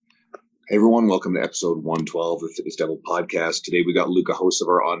Hey everyone, welcome to episode 112 of the Fitness Devil podcast. Today we got Luka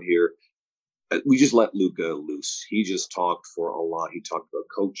Hocevar on here. We just let Luka loose. He just talked for a lot. He talked about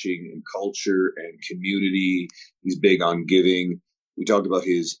coaching and culture and community. He's big on giving. We talked about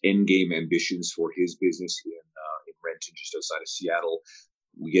his end game ambitions for his business in Renton, just outside of Seattle.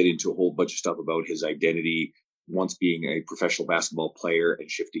 We get into a whole bunch of stuff about his identity, once being a professional basketball player and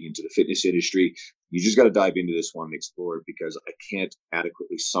shifting into the fitness industry. You just got to dive into this one and explore it because I can't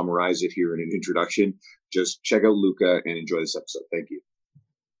adequately summarize it here in an introduction. Just check out Luka and enjoy this episode. Thank you.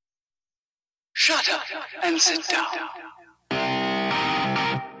 Shut up and sit down.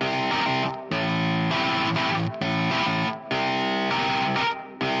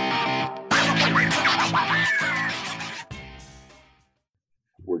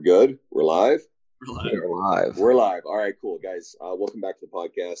 We're good. We're live. We're live. All right, cool, guys. Welcome back to the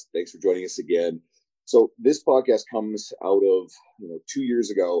podcast. Thanks for joining us again. So this podcast comes out of 2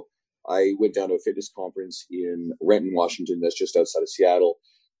 years ago. I went down to a fitness conference in Renton, Washington. That's just outside of Seattle.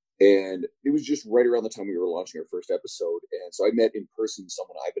 And it was just right around the time we were launching our first episode. And so I met in person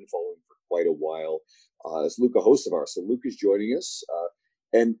someone I've been following for quite a while. It's Luka Hocevar. So Luka's joining us.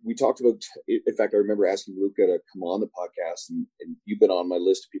 And we talked about, in fact, I remember asking Luka to come on the podcast, and you've been on my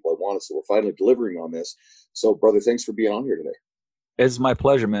list of people I wanted. So we're finally delivering on this. So, brother, thanks for being on here today. It's my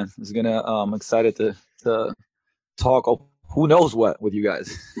pleasure, man. I'm excited to talk. Who knows what with you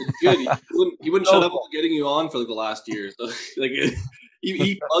guys? Good. He wouldn't shut up about getting you on for the last year. So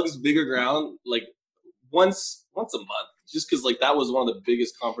he plugs Bigger Ground once a month, just because that was one of the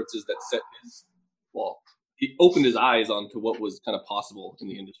biggest conferences that set he opened his eyes onto what was kind of possible in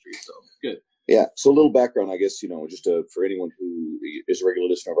the industry. So good. Yeah. So a little background, I guess, just for anyone who is a regular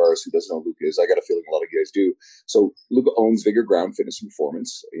listener of ours who doesn't know who Luka is, I got a feeling a lot of you guys do. So Luka owns Bigger Ground Fitness and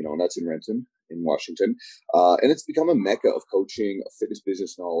Performance, and that's in Renton, in Washington. And it's become a mecca of coaching, of fitness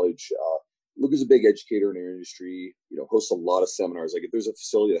business knowledge. Luka's a big educator in our industry, hosts a lot of seminars. Like if there's a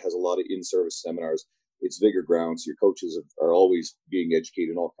facility that has a lot of in-service seminars, it's Bigger Ground. So your coaches are always being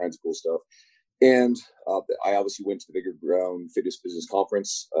educated in all kinds of cool stuff. And I obviously went to the Bigger Ground Fitness Business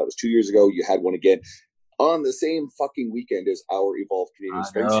Conference. It was 2 years ago. You had one again on the same fucking weekend as our Evolve Canadian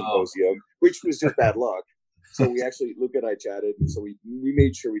Strength Symposium, which was just bad luck. So Luka and I chatted, and so we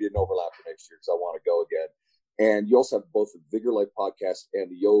made sure we didn't overlap for next year because I want to go again. And you also have both the Vigor Life podcast and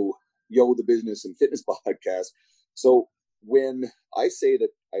the Yo the Business and Fitness podcast. So when I say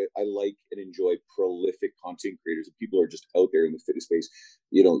that I like and enjoy prolific content creators and people who are just out there in the fitness space,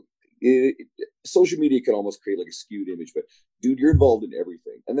 social media can almost create a skewed image, but dude, you're involved in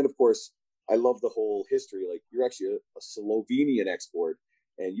everything. And then of course, I love the whole history. You're actually a Slovenian export,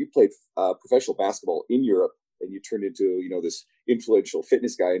 and you played professional basketball in Europe, and you turned into this influential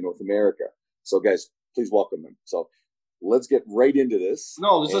fitness guy in North America. So guys, please welcome them. So let's get right into this.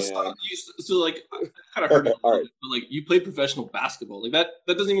 No, let's stop. I kind of heard it, all right. But you played professional basketball. That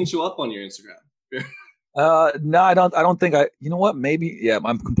doesn't even show up on your Instagram. No, I don't think you know what, maybe, yeah,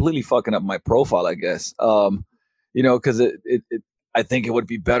 I'm completely fucking up my profile, I guess. Because I think it would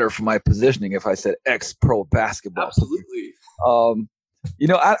be better for my positioning if I said ex-pro basketball. Absolutely. I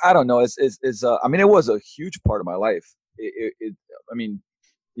don't know. It's it was a huge part of my life. We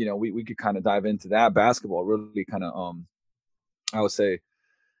could kind of dive into that. Basketball really kind of, I would say,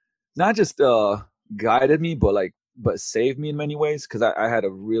 not just guided me, but saved me in many ways. Cause I had a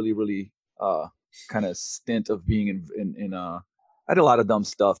really, really, kind of stint of being in I did a lot of dumb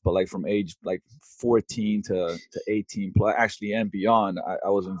stuff, but from age 14 to 18 plus, actually, and beyond, I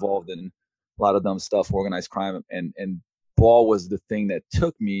was involved in a lot of dumb stuff, organized crime, and ball was the thing that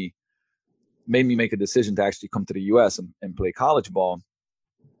made me make a decision to actually come to the US and play college ball,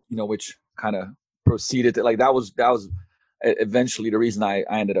 which kind of proceeded to, that was eventually the reason I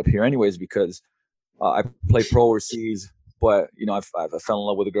ended up here anyways, because I played pro overseas. But, I fell in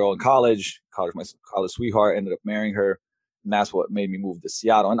love with a girl in college, my college sweetheart, ended up marrying her. And that's what made me move to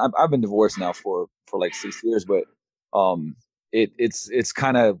Seattle. And I've been divorced now for 6 years, but it's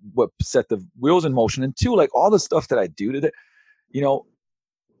kind of what set the wheels in motion. And two, all the stuff that I do today, the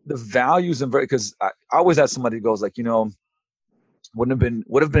values and because I always had somebody who goes would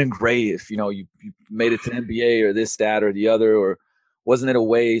have been great if, you made it to the NBA or this, that, or the other, or wasn't it a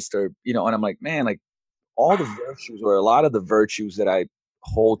waste, or, and I'm like, man, all the virtues, or a lot of the virtues that I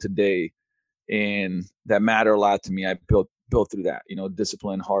hold today and that matter a lot to me, I built through that,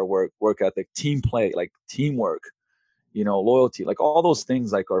 discipline, hard work, work ethic, team play, teamwork, loyalty, all those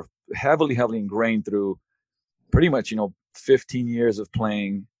things are heavily ingrained through pretty much, 15 years of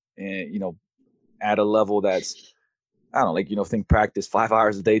playing and, at a level that's, I don't know, think practice 5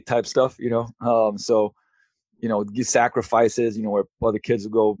 hours a day type stuff, so, sacrifices, where other kids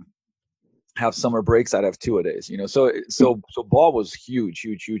will go have summer breaks, I'd have 2-a-days, you know. So ball was huge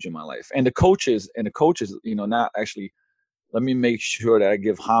in my life. And the coaches, you know, not actually, let me make sure that I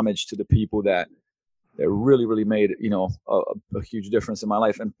give homage to the people that really made, you know, a huge difference in my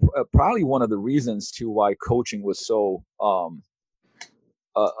life. And probably one of the reasons to why coaching was so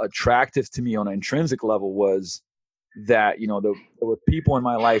attractive to me on an intrinsic level was that, you know, there were people in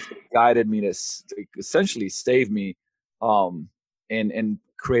my life that guided me to essentially save me, and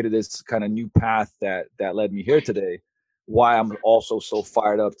created this kind of new path that led me here today. Why I'm also so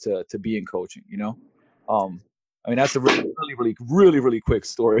fired up to be in coaching, you know. I mean, that's a really quick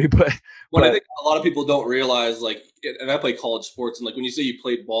story, but what I think a lot of people don't realize, like, and I play college sports, and like when you say you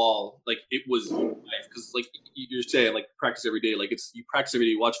played ball, like it was life, because like you're saying, like practice every day, like it's you practice every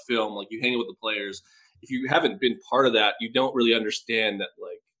day, you watch film, like you hang out with the players. If you haven't been part of that, you don't really understand that,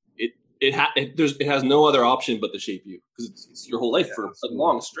 like it has no other option but to shape you, because it's your whole life for a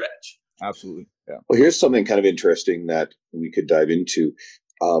long stretch. Absolutely, yeah. Well, here's something kind of interesting that we could dive into.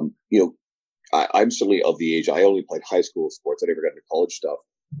 You know, I'm certainly of the age. I only played high school sports. I never got into college stuff,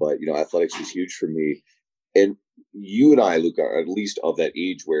 but you know, athletics was huge for me. And you and I, Luca, are at least of that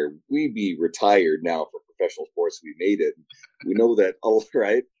age where we be retired now for professional sports. We made it. We know that, all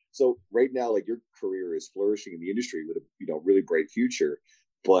right. So right now, like your career is flourishing in the industry with a, you know, really bright future.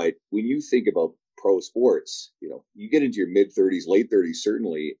 But when you think about pro sports, you know, you get into your mid 30s, late 30s,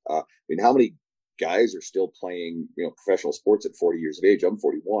 certainly. I mean, how many guys are still playing, you know, professional sports at 40 years of age? I'm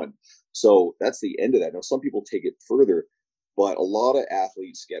 41. So that's the end of that. Now, some people take it further, but a lot of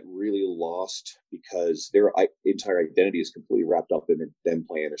athletes get really lost because their entire identity is completely wrapped up in them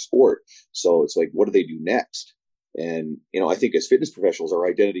playing their sport. So it's like, what do they do next? And, you know, I think as fitness professionals, our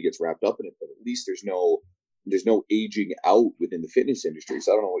identity gets wrapped up in it, but at least there's no aging out within the fitness industry.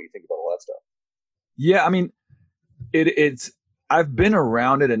 So I don't know what you think about all that stuff. Yeah, I mean, it's I've been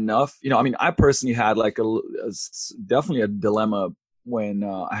around it enough. You know, I mean, I personally had like definitely a dilemma when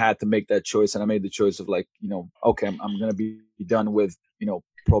I had to make that choice, and I made the choice of like, you know, okay, I'm going to be done with, you know,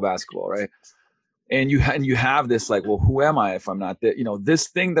 pro basketball, right? And you have this like, well, who am I if I'm not there? You know, this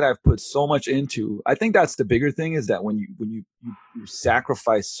thing that I've put so much into. I think that's the bigger thing, is that when you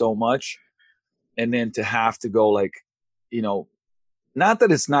sacrifice so much, and then to have to go like, you know, not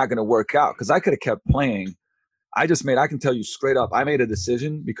that it's not going to work out, because I could have kept playing. I can tell you straight up, I made a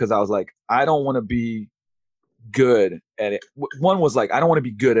decision because I was like, I don't want to be good at it. One was like, I don't want to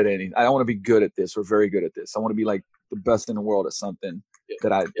be good at anything. I don't want to be good at this or very good at this. I want to be like the best in the world at something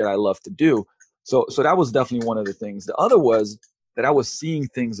that I love to do. So that was definitely one of the things. The other was that I was seeing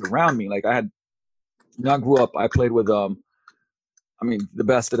things around me. Like I grew up, I played with I mean, the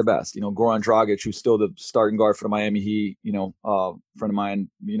best of the best, you know, Goran Dragic, who's still the starting guard for the Miami Heat, you know, friend of mine,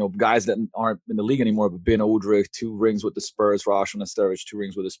 you know, guys that aren't in the league anymore, but Ben Udrih, 2 rings with the Spurs, Rašo Nesterović, 2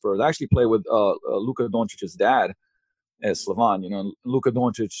 rings with the Spurs. I actually played with Luka Doncic's dad at Slovan. You know, Luka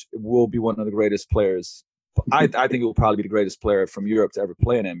Doncic will be one of the greatest players. I think he will probably be the greatest player from Europe to ever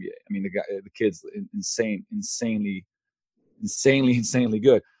play in NBA. I mean, the kid's insanely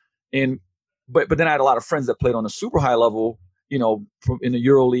good. And but then I had a lot of friends that played on a super high level, you know, in the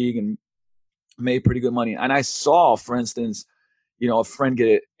Euro League, and made pretty good money. And I saw, for instance, you know, a friend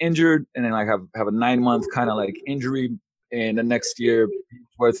get injured and then like have a 9-month kind of like injury, and the next year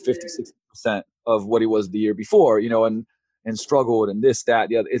worth 50-60% of what he was the year before, you know, and struggled and this, that,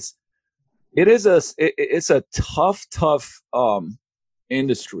 the other. It's a tough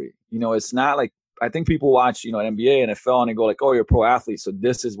industry. You know, it's not like, I think people watch, you know, NBA, NFL, and they go like, oh, you're a pro athlete, so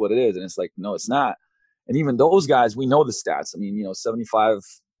this is what it is. And it's like, no, it's not. And even those guys, we know the stats. I mean, you know, 75,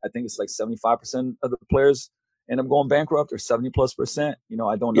 I think it's like 75% of the players end up going bankrupt, or 70+%. You know,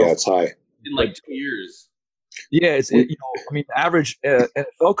 I don't know. Yeah, it's high. In like 2 years. Yeah, you know, I mean, the average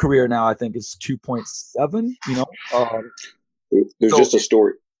NFL career now, I think, is 2.7, you know. There's just a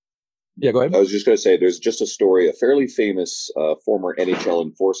story. Yeah, go ahead. I was just going to say, there's just a story, a fairly famous former NHL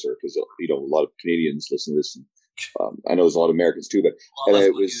enforcer, because, you know, a lot of Canadians listen to this. And, I know there's a lot of Americans too, but and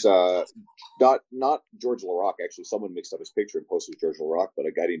it was not George Laraque. Actually, someone mixed up his picture and posted George Laraque, but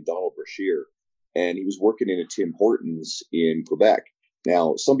a guy named Donald Brashear, and he was working in a Tim Hortons in Quebec.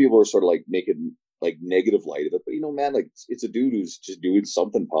 Now, some people are sort of like making like negative light of it, but you know, man, like it's a dude who's just doing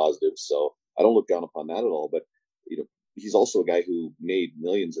something positive. So I don't look down upon that at all. But you know, he's also a guy who made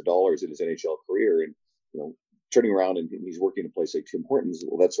millions of dollars in his NHL career, and you know, turning around and he's working in a place like Tim Hortons.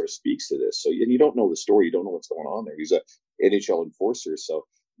 Well, that sort of speaks to this. So, and you don't know the story, you don't know what's going on there. He's a NHL enforcer, so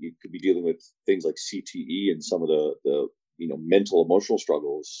you could be dealing with things like CTE and some of the you know, mental, emotional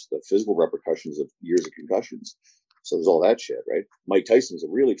struggles, the physical repercussions of years of concussions. So there's all that shit, right? Mike Tyson's a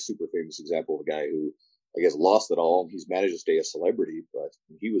really super famous example of a guy who, I guess, lost it all. He's managed to stay a celebrity, but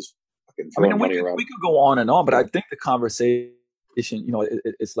he was fucking I mean, throwing money around. we could go on and on, but I think the conversation,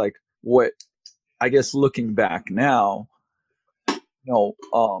 it's like what, I guess looking back now,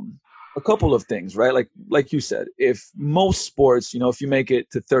 a couple of things, right? Like you said, if most sports, if you make it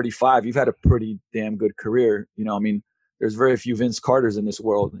to 35, you've had a pretty damn good career. I mean, there's very few Vince Carters in this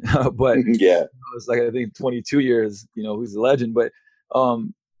world, but yeah, it's like, I think 22 years, who's a legend, but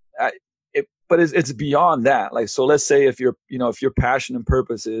it's beyond that. Like, so let's say if your passion and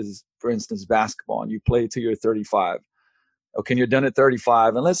purpose is, for instance, basketball, and you play till you're 35, okay, and you're done at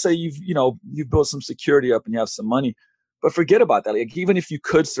 35, and let's say you've built some security up and you have some money, but forget about that. Like, even if you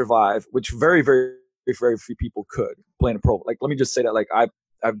could survive, which very, very, very few people could playing a pro. Like, let me just say that, like, I've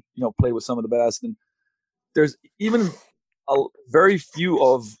played with some of the best, and there's even very few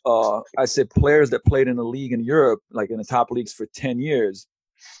of I said players that played in the league in Europe, like in the top leagues for 10 years,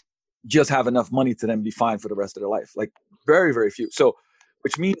 just have enough money to then be fine for the rest of their life. Like, very, very few. So,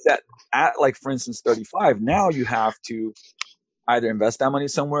 which means that at, like, for instance, 35, now you have to either invest that money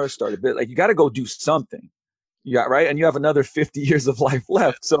somewhere or start a bit. Like, you got to go do something. Yeah, right. And you have another 50 years of life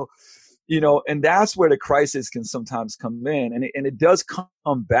left. So, and that's where the crisis can sometimes come in. And it does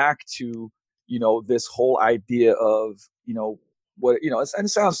come back to, this whole idea of, what, and it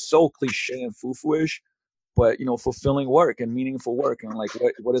sounds so cliche and foo-foo-ish, but, fulfilling work and meaningful work. And like,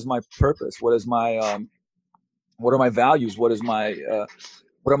 what is my purpose? What is my, what are my values? What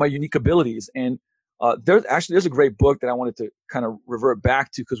are my unique abilities? And there's a great book that I wanted to kind of revert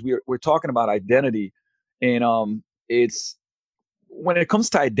back to, because we're talking about identity. And it's, when it comes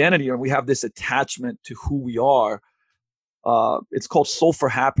to identity, and we have this attachment to who we are, it's called Soul for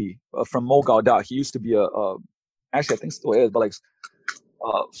Happy, from Mo Gaudat. He used to be actually, I think still is, but like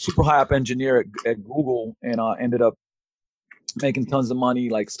super high up engineer at Google, and ended up making tons of money,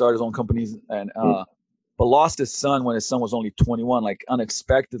 like started his own companies, and but lost his son when his son was only 21, like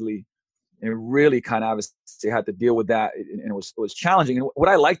unexpectedly. And really kind of obviously had to deal with that. And it was challenging. And what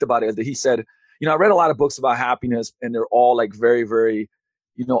I liked about it is that he said, I read a lot of books about happiness, and they're all like very, very,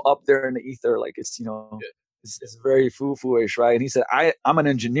 up there in the ether. Like, it's, it's very foo-foo-ish, right? And he said, I'm an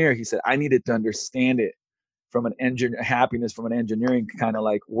engineer. He said, I needed to understand it from an happiness from an engineering kind of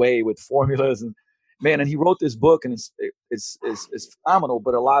like way, with formulas. And man, and he wrote this book, and it's phenomenal.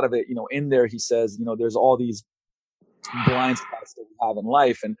 But a lot of it, in there, he says, there's all these blind spots that we have in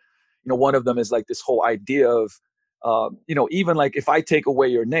life. And, one of them is like this whole idea of, even like, if I take away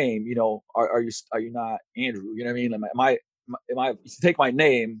your name, are you not Andrew? You know what I mean? Am I, if you take my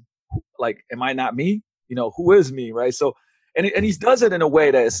name, like, am I not me? Who is me? Right. So, and he does it in a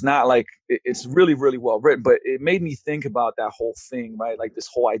way that it's not like, it's really, really well written, but it made me think about that whole thing, right? Like, this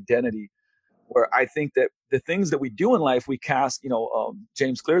whole identity, where I think that the things that we do in life, we cast,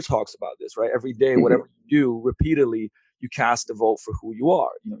 James Clear talks about this, right? Every day, whatever you do repeatedly, you cast a vote for who you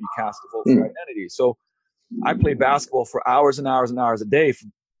are. You cast a vote for identity. So I played basketball for hours and hours and hours a day for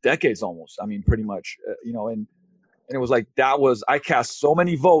decades almost. I mean, pretty much, and it was like, I cast so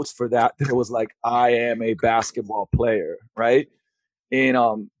many votes for that it was like, I am a basketball player, right? And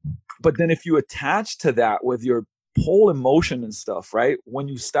but then if you attach to that with your whole emotion and stuff, right? When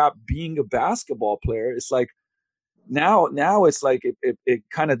you stop being a basketball player, it's like, now it's like it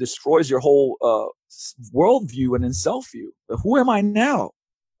kind of destroys your whole worldview and then self-view. Who am I now?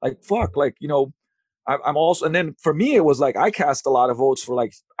 Like, fuck, like, I'm also, and then for me, it was like, I cast a lot of votes for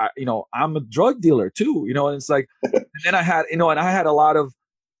like, I'm a drug dealer too, and it's like, and then I had, and I had a lot of,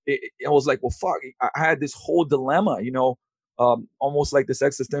 it was like, well, fuck, I had this whole dilemma, almost like this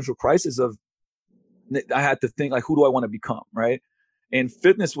existential crisis of, I had to think, like, who do I want to become, right? And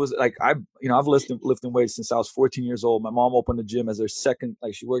fitness was like, I've lifting weights since I was 14 years old. My mom opened a gym as her second,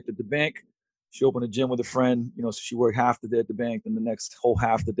 like, she worked at the bank. She opened a gym with a friend, so she worked half the day at the bank and the next whole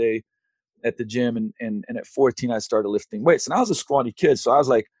half the day at the gym. And at 14, I started lifting weights, and I was a scrawny kid. So I was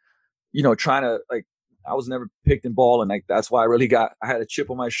like, trying to, like, I was never picked in ball. And like, that's why I had a chip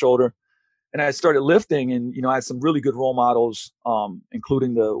on my shoulder, and I started lifting, and, I had some really good role models,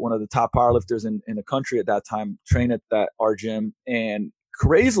 including one of the top powerlifters in the country at that time, trained at our gym. And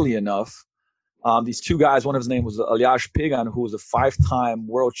crazily enough, these two guys, one of his name was Elias Pagan, who was a 5-time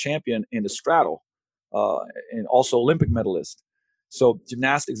world champion in the straddle, and also Olympic medalist. So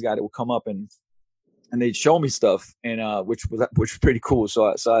gymnastics guy that would come up and they'd show me stuff, and which was pretty cool.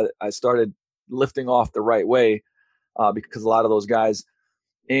 So I started lifting off the right way, because a lot of those guys,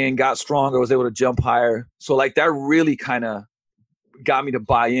 and got stronger, was able to jump higher. So like, that really kind of got me to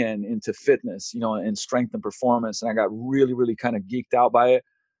buy into fitness, and strength and performance. And I got really, really kind of geeked out by it.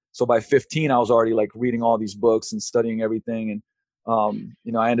 So by 15, I was already like reading all these books and studying everything. And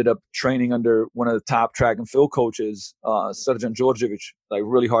I ended up training under one of the top track and field coaches, Srđan Đorđević, like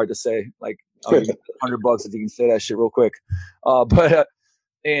really hard to say. Like I'll give you $100 if you can say that shit real quick. So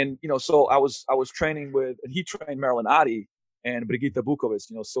I was training with, and he trained Marilyn Adi and Brigita Bukovic,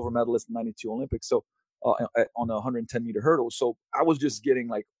 silver medalist in '92 Olympics. So on the 110-meter hurdle. So I was just getting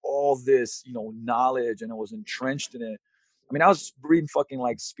like all this, knowledge, and I was entrenched in it. I mean, I was reading fucking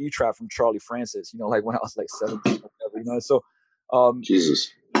like Speed Trap from Charlie Francis, like when I was like 17 or whatever, So, Jesus.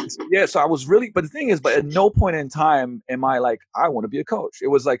 Yeah. So I was really, but the thing is, but at no point in time am I like, I want to be a coach. It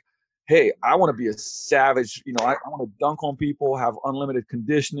was like, hey, I want to be a savage. I want to dunk on people, have unlimited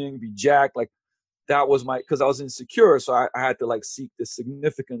conditioning, be jacked. Like that was because I was insecure. So I had to like seek the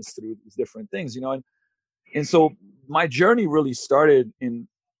significance through these different things, and so my journey really started in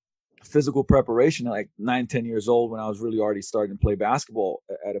physical preparation at like 9-10 years old, when I was really already starting to play basketball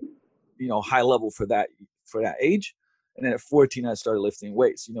at a high level for that age. And then at 14 I started lifting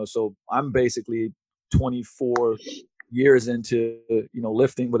weights, so I'm basically 24 years into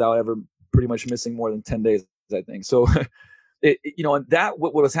lifting without ever pretty much missing more than 10 days, I think. So and that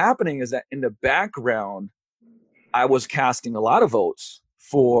what was happening is that in the background I was casting a lot of votes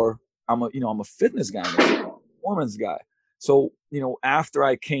for I'm a fitness guy, I'm a performance guy. So, after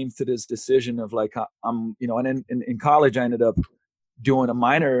I came to this decision of like, and then in college, I ended up doing a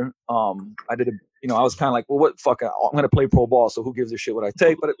minor. I did I was kind of like, well, I'm going to play pro ball. So who gives a shit what I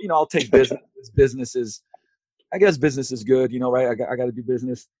take? But, I'll take business. Business is, I guess business is good, right? I got to do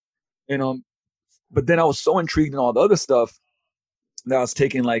business. But then I was so intrigued in all the other stuff that I was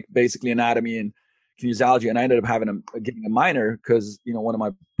taking like basically anatomy and kinesiology, and I ended up getting a minor because one of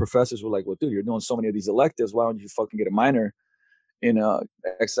my professors were like, well, dude, you're doing so many of these electives, why don't you fucking get a minor in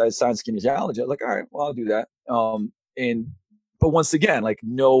exercise science kinesiology? I was like, all right, well, I'll do that. But once again, like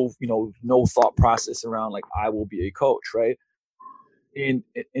no thought process around like I will be a coach, right? And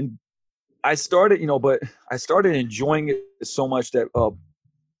I started but I started enjoying it so much that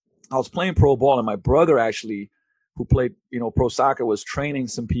I was playing pro ball, and my brother actually, who played, pro soccer, was training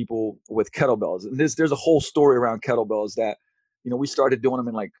some people with kettlebells. And there's a whole story around kettlebells that, we started doing them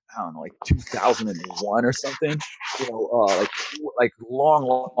in like, I don't know, like 2001 or something, like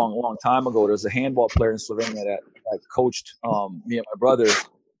long time ago. There's a handball player in Slovenia that coached me and my brother,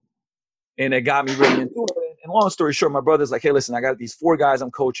 and it got me really into it. And long story short, my brother's like, hey, listen, I got these 4 guys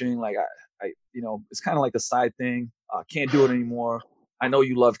I'm coaching. Like I it's kind of like a side thing. Can't do it anymore. I know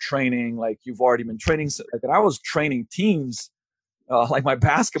you love training. Like you've already been training. And I was training teams, like my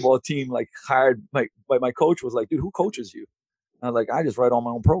basketball team, like hired, like my coach was like, dude, who coaches you? And I was like, I just write all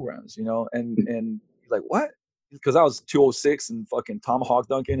my own programs, and he's like, what? Because I was 206 and fucking tomahawk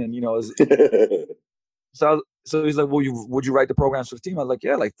dunking. And, so he's like, well, would you write the programs for the team? I was like,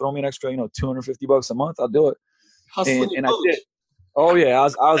 yeah, like throw me an extra, $250 a month. I'll do it. And I did. Oh yeah.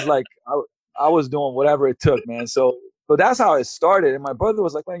 I was like, I was doing whatever it took, man. So that's how it started. And my brother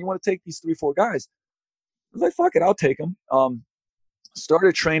was like, man, you want to take these 3-4 guys? I was like, fuck it, I'll take them.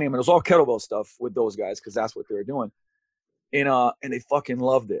 Started training them. And it was all kettlebell stuff with those guys because that's what they were doing. And they fucking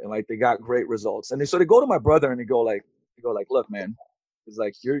loved it. And like they got great results. And they go to my brother and they go like, look, man, it's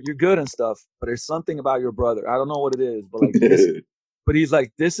like you're good and stuff, but there's something about your brother. I don't know what it is, but like but he's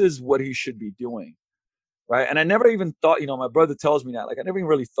like, this is what he should be doing. Right. And I never even thought, my brother tells me that, like I never even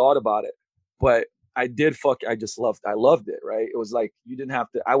really thought about it. But I loved it, right? It was like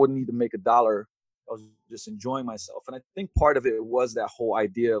I wouldn't need to make $1. I was just enjoying myself. And I think part of it was that whole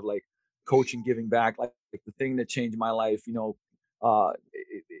idea of like coaching, giving back, like the thing that changed my life,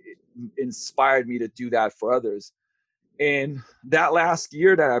 it inspired me to do that for others. And that last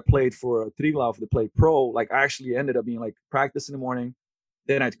year that I played for Triglav, to play pro, like I actually ended up being like practice in the morning.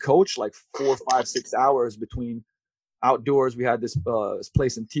 Then I'd coach like 4, 5, 6 hours between outdoors. We had this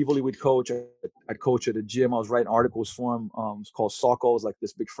place in Tivoli we'd coach. I'd coach at a gym. I was writing articles for him. It's called Soko. It's like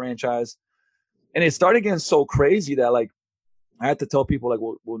this big franchise. And it started getting so crazy that like I had to tell people like,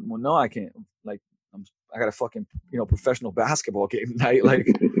 well no, I can't. Like I got a fucking professional basketball game night. Like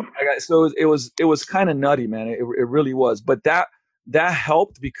so it was kind of nutty, man. It really was. But that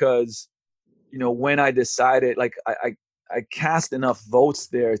helped because when I decided, like I cast enough votes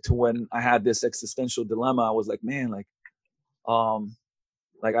there to when I had this existential dilemma, I was like, man, like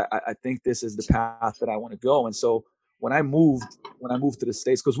I think this is the path that I want to go. And so when I moved to the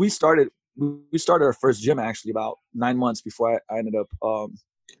States, because we started our first gym actually about 9 months before I ended up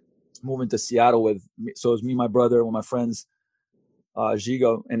moving to Seattle with me. So it was me, my brother, one of my friends,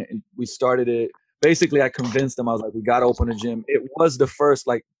 Gigo, and we started it. Basically, I convinced them. I was like, we got to open a gym. It was the first,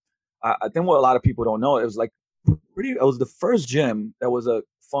 like, I think what a lot of people don't know, it was like it was the first gym that was a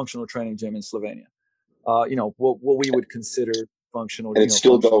functional training gym in Slovenia. What we would consider functional. And it's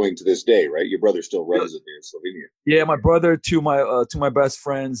still going to this day, right? Your brother still runs it there in Slovenia. Yeah, my brother, to my best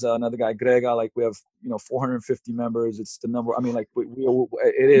friends, another guy, Grega. Like we have 450 members. It's the number. I mean, like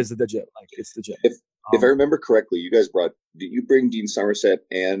it is the gym. Like it's the gym. If I remember correctly, you guys did you bring Dean Somerset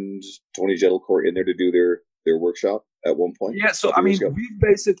and Tony Gentlecourt in there to do their workshop at one point? Yeah. So I mean, we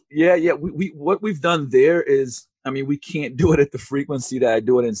basically, we what we've done there is, I mean, we can't do it at the frequency that I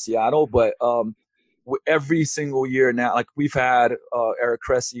do it in Seattle, but every single year now, like we've had Eric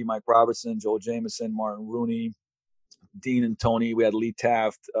Cressy, Mike Robertson, Joel Jameson, Martin Rooney, Dean and Tony. We had Lee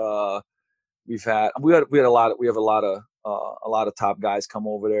Taft. We have a lot of top guys come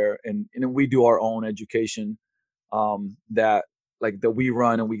over there, and we do our own education that we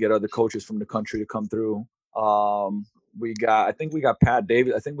run, and we get other coaches from the country to come through. I think we got Pat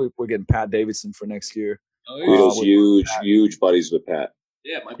David. I think we're getting Pat Davidson for next year. Oh, yeah. Huge buddies with Pat.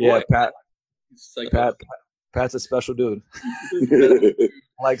 Yeah, my boy. Yeah, Pat's a special dude.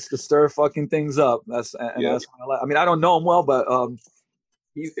 Likes to stir fucking things up. That's what I like. I mean, I don't know him well, but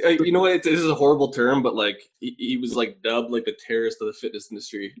he's, you know what? This is a horrible term, but like he was like dubbed like the terrorist of the fitness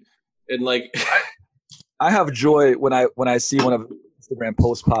industry, and like I have joy when I see one of Instagram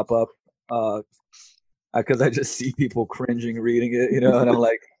posts pop up, because I just see people cringing reading it, and I'm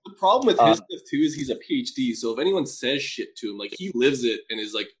like. The problem with his stuff too is he's a PhD, so if anyone says shit to him, like he lives it and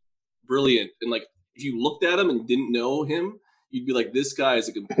is like brilliant, and like if you looked at him and didn't know him, you'd be like, this guy is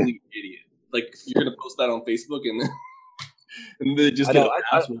a complete idiot. Like you're gonna post that on Facebook and they just get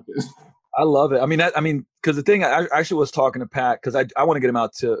with it. I love it. I mean, because the thing, I actually was talking to Pat because I want to get him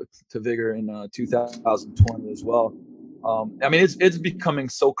out to Vigor in 2020 as well. I mean, it's becoming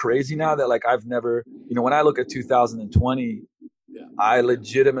so crazy now that like I've never, when I look at 2020, I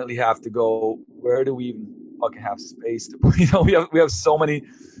legitimately have to go, where do we even fucking have space to, we have so many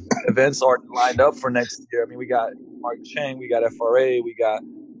events already lined up for next year. I mean, we got Mark Chang, we got FRA,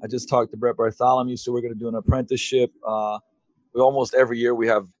 I just talked to Brett Bartholomew, so we're going to do an apprenticeship. We almost every year we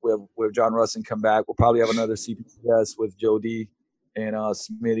have John Russin come back. We'll probably have another CPCS with Joe D and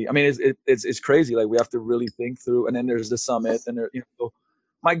Smitty. I mean, it's crazy. Like we have to really think through. And then there's the summit, and so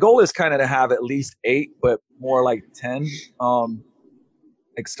my goal is kind of to have at least 8, but more like 10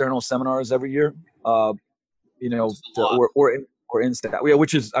 external seminars every year. Or in staff. Yeah,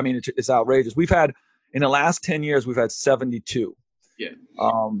 which is, I mean, it's outrageous. We've had in the last 10 years, we've had 72. Yeah.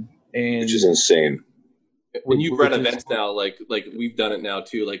 And which is insane. When you run events now, like we've done it now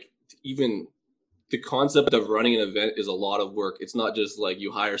too, like even the concept of running an event is a lot of work. It's not just like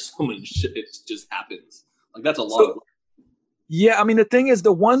you hire someone and shit, it just happens. Like that's a lot of work. Yeah, I mean, the thing is,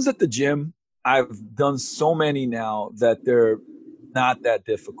 the ones at the gym, I've done so many now that they're not that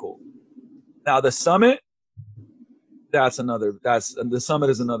difficult. Now the summit, the summit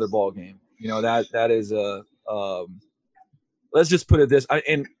is another ball game. That is let's just put it this,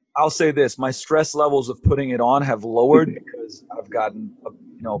 and I'll say this: my stress levels of putting it on have lowered because I've gotten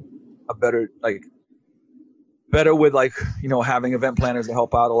a better with having event planners to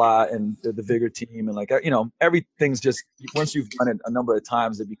help out a lot, and the Vigor team, and everything's just, once you've done it a number of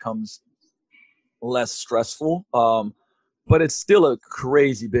times, it becomes less stressful. But it's still a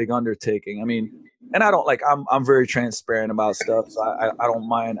crazy big undertaking. I mean, and I don't I'm very transparent about stuff, so I don't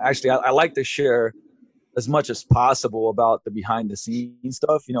mind. Actually, I like to share as much as possible about the behind the scenes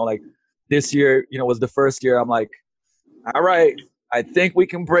stuff. Like this year, was the first year I'm like, all right, I think we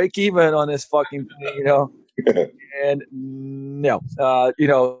can break even on this fucking thing, and no,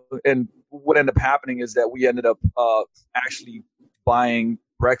 and what ended up happening is that we ended up actually buying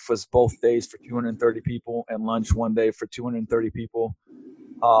breakfast both days for 230 people and lunch one day for 230 people.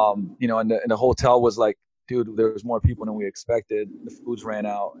 And the hotel was like, dude, there was more people than we expected. The foods ran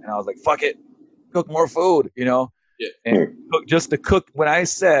out, and I was like, fuck it, cook more food, Yeah. And just to cook. When I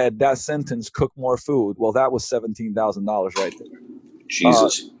said that sentence, cook more food, well, that was $17,000 right there.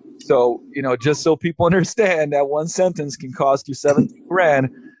 Jesus. So just so people understand that one sentence can cost you $17,000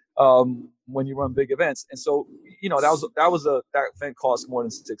 when you run big events. And so that event cost more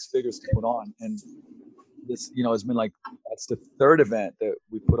than 6 figures to put on, and this it's been like, that's the third event that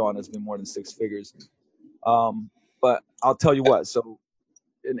we put on has been more than 6 figures. But I'll tell you what. So,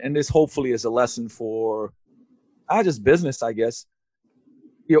 and this hopefully is a lesson for just business, I guess.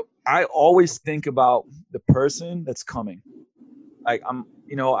 I always think about the person that's coming. Like I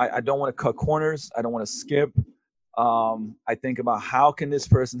don't want to cut corners. I don't want to skip. I think about how can this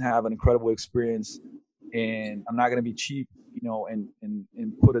person have an incredible experience, and I'm not going to be cheap, and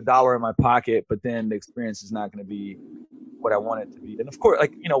put $1 in my pocket, but then the experience is not going to be what I want it to be. And of course,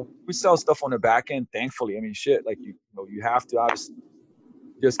 we sell stuff on the back end, thankfully. I mean, you have to, obviously,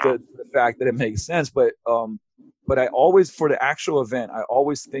 just the fact that it makes sense. But but I always, for the actual event, I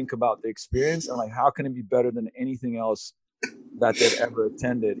always think about the experience and like, how can it be better than anything else that they've ever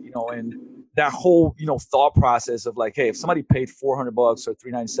attended, you know, and that whole, you know, thought process of like, hey, if somebody paid $400 or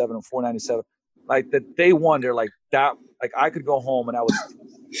 $397 or $497, like that they won, they're like that, like I could go home and I was,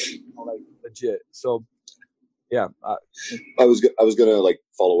 you know, like legit. So yeah, I was gonna like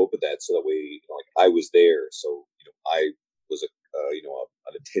follow up with that, so that way, you know, like I was there, so you know I was an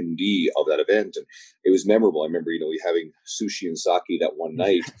attendee of that event, and it was memorable. I remember, you know, having sushi and sake that one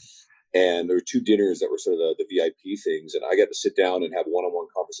night, and there were two dinners that were sort of the VIP things, and I got to sit down and have one-on-one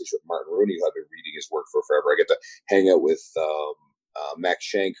conversation with Martin Rooney, who I've been reading his work for forever. I get to hang out with Max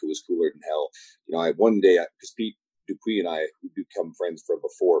Shank, who was cooler than hell. You know, I one day, because Pete Dupuis and I, we become friends from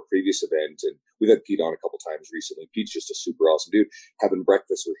before a previous event, and we've had Pete on a couple times recently. Pete's just a super awesome dude. Having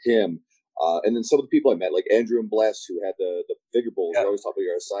breakfast with him, and then some of the people I met, like Andrew and Bless, who had the Figure Bowls. I always talk about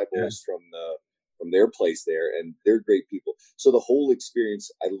your acai bowls from their place there, and they're great people. So the whole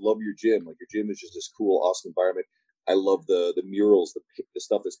experience, I love your gym. Like, your gym is just this cool, awesome environment. I love the murals, the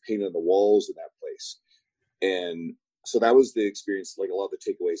stuff that's painted on the walls in that place, and so that was the experience. Like, a lot of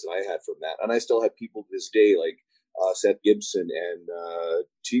the takeaways that I had from that, and I still have people to this day, like Seth Gibson and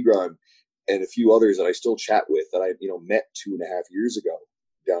Tigran and a few others that I still chat with, that I, you know, met 2.5 years ago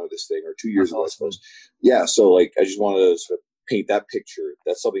down at this thing, or 2 years ago, I suppose. Yeah. So like, I just wanted to sort of paint that picture.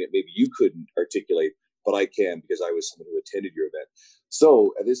 That's something that maybe you couldn't articulate, but I can, because I was someone who attended your event.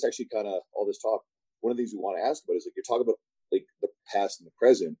 So this actually kind of, all this talk, one of the things we want to ask about is, like, you're talking about like the past and the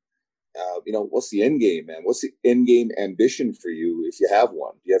present. You know, what's the end game, man? What's the end game ambition for you, if you have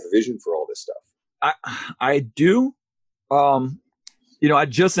one? Do you have a vision for all this stuff? I do. You know, I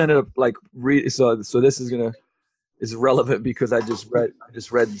just ended up like so this is relevant because I just read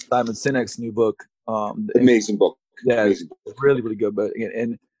Simon Sinek's new book. Amazing book. Yeah, amazing book. It's really, really good. But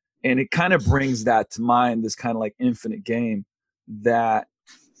and it kind of brings that to mind, this kind of like infinite game that,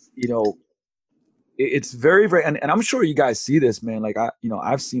 you know, it's very, very, and I'm sure you guys see this, man. Like,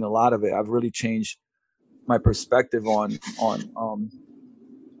 I've seen a lot of it. I've really changed my perspective on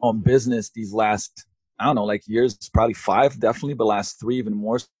business these last, I don't know, like years, probably 5, definitely, but last 3 even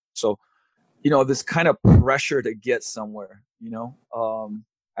more. So, you know, this kind of pressure to get somewhere, you know,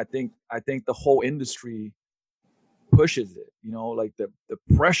 I think the whole industry pushes it, you know, like the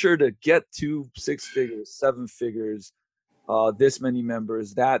pressure to get to 6 figures, 7 figures, this many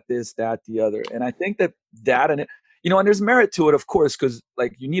members, this, that, the other. And I think that and it, you know, and there's merit to it, of course, because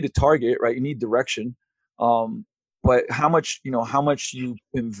like you need a target, right? You need direction. But how much you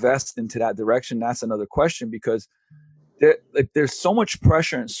invest into that direction, that's another question, because there's so much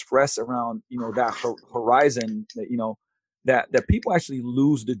pressure and stress around, you know, that horizon that, you know, that people actually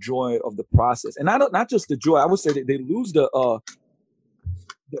lose the joy of the process. And not just the joy, I would say that they lose the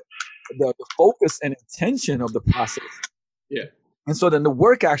focus and intention of the process. Yeah. And so then the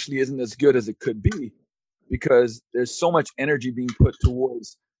work actually isn't as good as it could be, because there's so much energy being put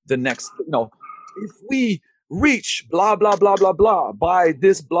towards the next, you know, if we reach blah, blah, blah, blah, blah by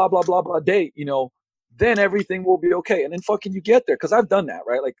this blah, blah, blah, blah date, you know, then everything will be okay. And then fucking you get there. Cause I've done that,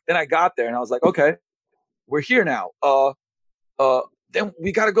 right? Like, then I got there and I was like, okay, we're here now. Then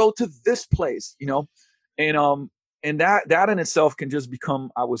we got to go to this place, you know? And that in itself can just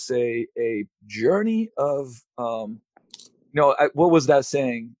become, I would say, a journey of, you know, what was that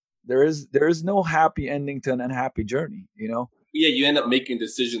saying? There is no happy ending to an unhappy journey, you know? Yeah, you end up making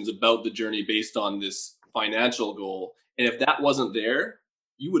decisions about the journey based on this financial goal. And if that wasn't there,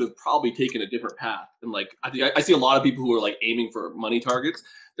 you would have probably taken a different path. And like, I see a lot of people who are like aiming for money targets.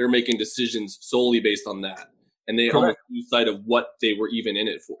 They're making decisions solely based on that. And they almost lose sight of what they were even in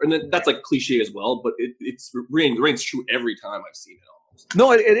it for. And then that's like cliche as well, but it's reigns true every time I've seen it almost.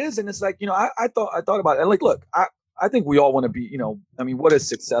 No, it is. And it's like, you know, I thought about it. And like, look, I think we all want to be, you know, I mean, what is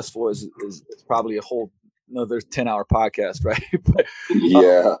successful is probably a whole another 10-hour podcast, right? But,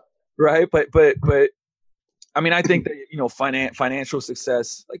 yeah. Right. But I mean, I think that, you know, financial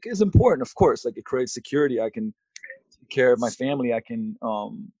success, like, is important, of course. Like, it creates security. I can take care of my family. I can,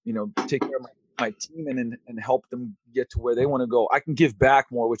 you know, take care of my team and help them get to where they want to go. I can give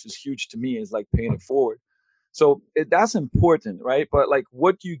back more, which is huge to me, is like paying it forward. So that's important, right? But like,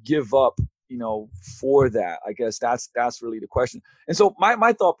 what do you give up, you know, for that? I guess that's really the question. And so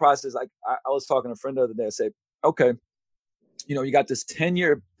my thought process, like, I was talking to a friend the other day. I said, okay, you know, you got this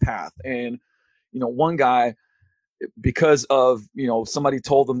 10-year path, and, you know, one guy, because of, you know, somebody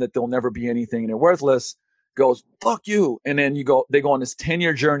told them that they'll never be anything and they're worthless, goes, fuck you. And then they go on this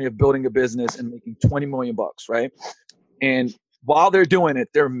 10-year journey of building a business and making $20 million, right? And while they're doing it,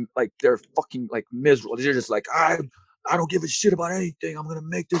 they're fucking like miserable. They're just like, I don't give a shit about anything. I'm going to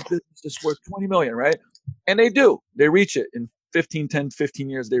make this business that's worth $20 million, right? And they do. They reach it in 15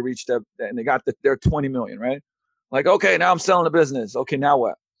 years. They reached that, and they got their 20 million, right? Like, okay, now I'm selling the business. Okay, now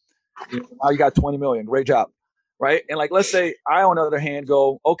what? Now you got 20 million. Great job, right? And like, let's say I, on the other hand,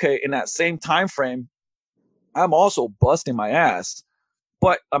 go, okay, in that same time frame, I'm also busting my ass,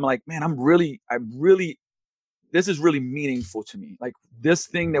 but I'm like, man, this is really meaningful to me. Like, this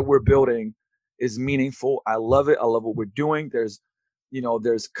thing that we're building is meaningful. I love it. I love what we're doing. There's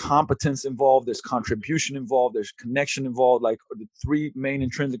competence involved. There's contribution involved. There's connection involved. Like, the three main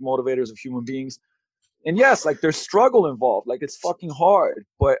intrinsic motivators of human beings. And yes, like, there's struggle involved. Like, it's fucking hard,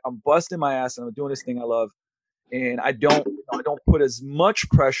 but I'm busting my ass and I'm doing this thing I love. And I don't put as much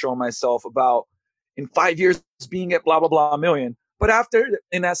pressure on myself about in 5 years being at blah, blah, blah million. But after,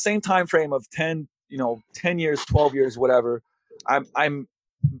 in that same time frame of 10 years, 12 years, whatever, I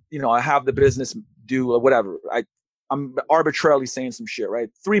have the business do whatever. I'm arbitrarily saying some shit, right?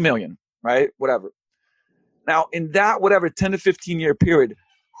 3 million, right? Whatever. Now, in that, whatever, 10 to 15 year period,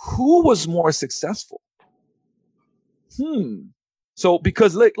 who was more successful? So,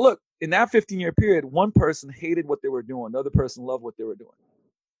 because look, in that 15-year period, one person hated what they were doing. The other person loved what they were doing,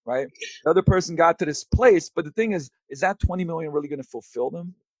 right? The other person got to this place. But the thing is that 20 million really going to fulfill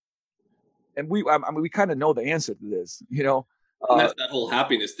them? And we kind of know the answer to this, And that's that whole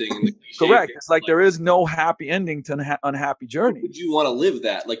happiness thing. In the correct. It's like there is no happy ending to an unhappy journey. Would you want to live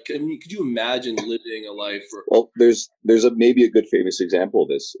that? Like, could you imagine living a life? Well, there's maybe a good famous example of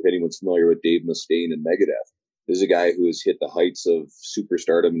this. If anyone's familiar with Dave Mustaine and Megadeth, there's a guy who has hit the heights of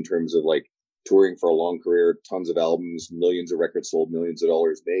superstardom in terms of like touring for a long career, tons of albums, millions of records sold, millions of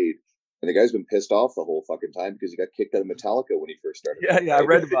dollars made. And the guy's been pissed off the whole fucking time because he got kicked out of Metallica when he first started. Yeah, I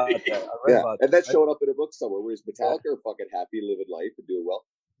read about that. And that's showing up in a book somewhere. Whereas Metallica are fucking happy, living life, and doing well.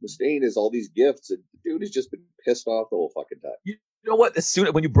 Mustaine has all these gifts, and the dude has just been pissed off the whole fucking time. You know what? As soon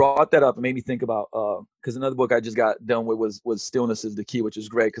when you brought that up, it made me think about because another book I just got done with was "Stillness Is the Key," which is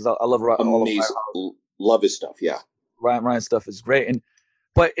great because I love amazing. Love his stuff. Yeah, Ryan stuff is great,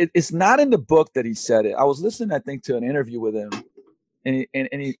 but it's not in the book that he said it. I was listening, I think, to an interview with him. And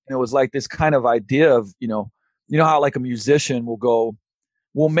it was like this kind of idea of, how like a musician will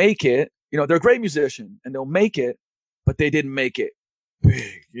make it, they're a great musician and they'll make it, but they didn't make it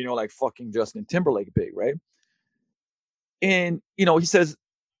big, like fucking Justin Timberlake big, right? And, he says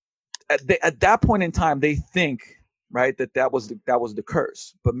at that point in time, they think, right, that was the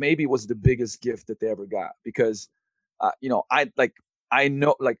curse, but maybe it was the biggest gift that they ever got because, we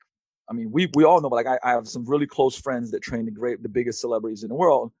all know, but like I have some really close friends that train the biggest celebrities in the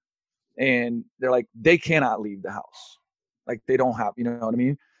world, and they're like, they cannot leave the house, like they don't have, you know what I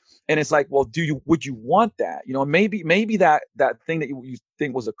mean? And it's like, well, would you want that? Maybe that thing that you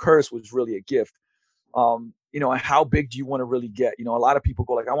think was a curse was really a gift. And how big do you want to really get? A lot of people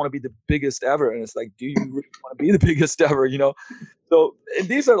go like, I want to be the biggest ever, and it's like, do you really want to be the biggest ever? So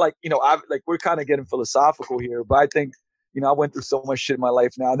these are like, we're kind of getting philosophical here, but I think. I went through so much shit in my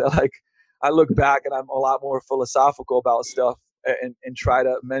life now that like I look back and I'm a lot more philosophical about stuff and try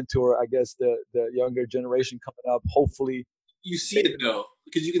to mentor, I guess, the younger generation coming up. Hopefully, you see it though,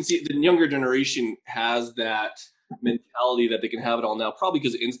 because you can see the younger generation has that mentality that they can have it all now, probably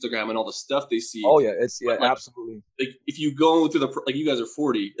because of Instagram and all the stuff they see. Oh yeah, absolutely. Like if you go through like you guys are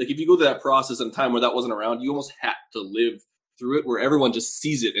 40, like if you go through that process in a time where that wasn't around, you almost had to live through it where everyone just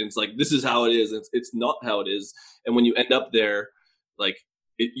sees it and it's like, this is how it is. It's not how it is. And when you end up there, like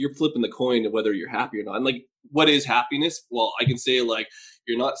you're flipping the coin to whether you're happy or not. And like, what is happiness? Well, I can say like,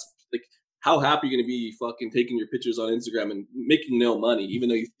 you're not like, how happy are you going to be fucking taking your pictures on Instagram and making no money, even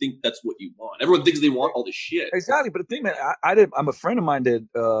though you think that's what you want. Everyone thinks they want all this shit. Exactly. But the thing, man, I'm a friend of mine did,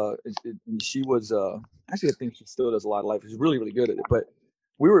 she was, actually, I think she still does a lot of life. She's really, really good at it. But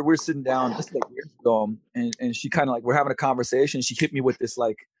we were sitting down just like years ago, and she kind of like, we're having a conversation. She hit me with this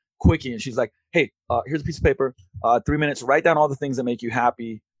like quickie, and she's like, hey, here's a piece of paper, 3 minutes, write down all the things that make you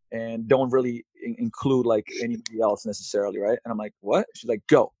happy and don't really include like anybody else necessarily, right? And I'm like, what? She's like,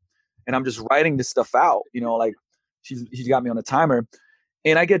 go. And I'm just writing this stuff out, like she's got me on a timer,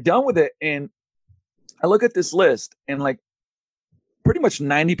 and I get done with it, and I look at this list, and like pretty much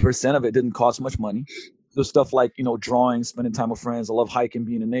 90% of it didn't cost much money. So stuff like, drawing, spending time with friends. I love hiking,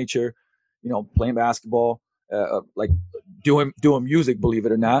 being in nature, playing basketball, like doing music, believe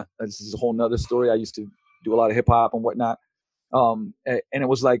it or not. This is a whole nother story. I used to do a lot of hip hop and whatnot. And it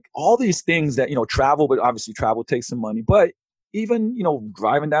was like all these things that, travel, but obviously travel takes some money, but even,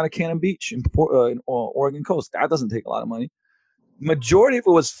 driving down to Cannon Beach in Oregon coast, that doesn't take a lot of money. Majority of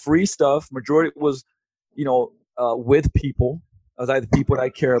it was free stuff. Majority of it was, with people. I was either people that I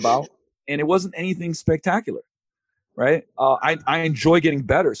care about. And it wasn't anything spectacular. right? I enjoy getting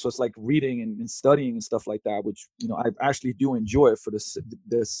better. So it's like reading and studying and stuff like that, which, you know, I actually do enjoy it for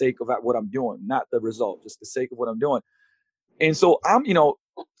the sake of what I'm doing, not the result, just the sake of what I'm doing. And so you know,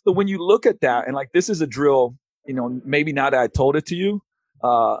 so when you look at that and like, this is a drill, you know, maybe now that I told it to you,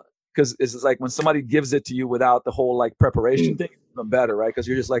 because it's like when somebody gives it to you without the whole like preparation thing, it's even better, right? Because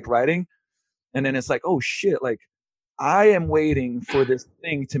you're just like writing. And then it's like, oh shit, like I am waiting for this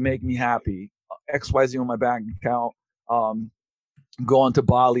thing to make me happy. XYZ on my bank account, going to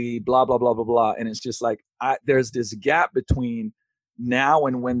Bali, blah, blah, blah, blah, blah. And it's just like, there's this gap between now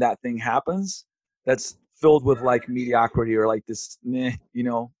and when that thing happens that's filled with like mediocrity or like this, meh, you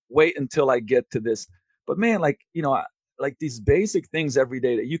know, wait until I get to this. But man, like, you know, like these basic things every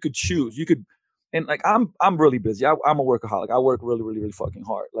day that you could choose, you could, and like, I'm really busy. I'm a workaholic. I work really, really, really fucking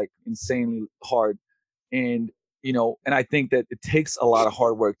hard, like insanely hard. And, you know, and I think that it takes a lot of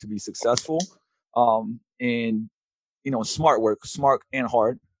hard work to be successful. And, you know, smart and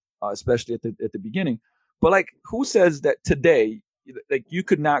hard, especially at the beginning. But like, who says that today, like you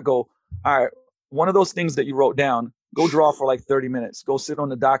could not go, all right, one of those things that you wrote down, go draw for like 30 minutes, go sit on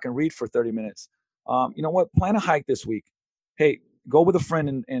the dock and read for 30 minutes. You know what? Plan a hike this week. Hey, go with a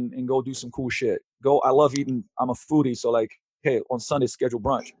friend and go do some cool shit. I love eating. I'm a foodie. So like, hey, on Sunday, schedule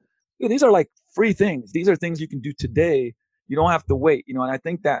brunch. Dude, these are like free things. These are things you can do today. You don't have to wait, you know, and I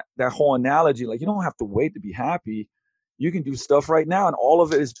think that whole analogy, like you don't have to wait to be happy. You can do stuff right now and all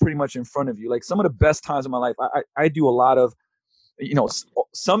of it is pretty much in front of you. Like some of the best times of my life, I do a lot of, you know,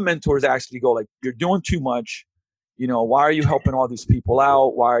 some mentors actually go like, you're doing too much. You know, why are you helping all these people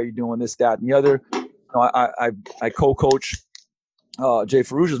out? Why are you doing this, that, and the other? You know, I co-coach Jay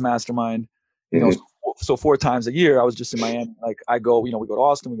Ferrugia's mastermind, you know, so 4 times a year I was just in Miami. Like I go, you know, we go to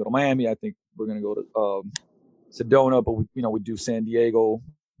Austin, we go to Miami. I think we're going to go to Sedona, but we, you know, we do San Diego,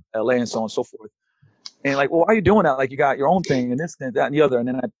 LA, and so on and so forth. And like, well, why are you doing that? Like, you got your own thing and this, and that, and the other. And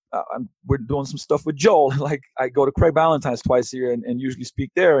then we're doing some stuff with Joel. Like, I go to Craig Ballantyne's twice a year and usually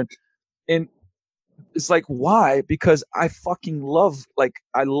speak there. And it's like, why? Because I fucking love, like,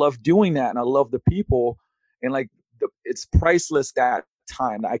 I love doing that, and I love the people, and like, it's priceless, that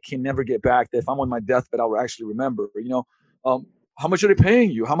time that I can never get back. That if I'm on my deathbed, I'll actually remember. You know, how much are they paying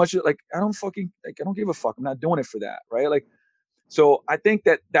you? How much? Like, I don't give a fuck. I'm not doing it for that, right? Like. So I think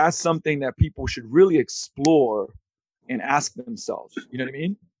that that's something that people should really explore and ask themselves. You know what I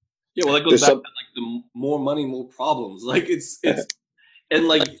mean? Yeah, well, that goes back to like the more money, more problems. Like it's and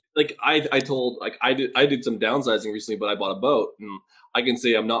like I did some downsizing recently, but I bought a boat, and I can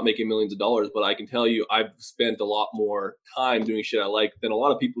say I'm not making millions of dollars, but I can tell you I've spent a lot more time doing shit I like than a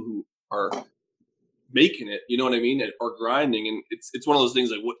lot of people who are making it, you know what I mean, or grinding. And it's one of those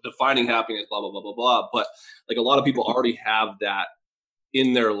things like what defining happiness, blah blah blah blah blah. But like a lot of people already have that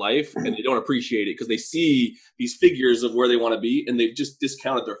in their life, and they don't appreciate it because they see these figures of where they want to be, and they've just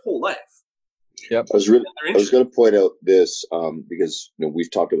discounted their whole life. Yep. I was going to point out this because, you know,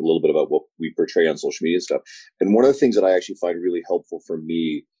 we've talked a little bit about what we portray on social media and stuff, and one of the things that I actually find really helpful for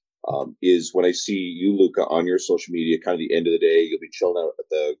me is when I see you, Luca, on your social media, kind of the end of the day, you'll be chilling out at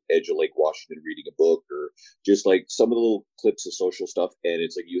the edge of Lake Washington reading a book, or just like some of the little clips of social stuff, and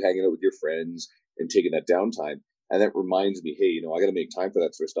it's like you hanging out with your friends and taking that downtime. And that reminds me, hey, you know, I got to make time for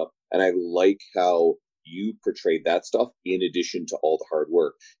that sort of stuff. And I like how you portrayed that stuff in addition to all the hard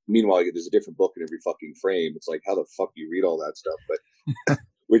work. Meanwhile, there's a different book in every fucking frame. It's like, how the fuck do you read all that stuff? But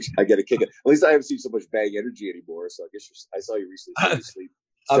which I get a kick at. At least I haven't seen so much bang energy anymore. So I guess I saw you recently sleep.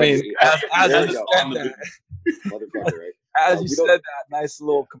 I mean, as you said that, motherfucker, right? As you said that, nice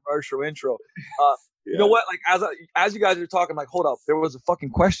little commercial intro. You know what? Like as you guys are talking, I'm like, hold up, there was a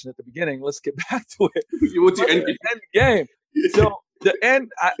fucking question at the beginning. Let's get back to it. What's your end game? So the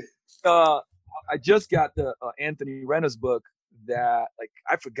end. I just got the Anthony Rena's book that, like,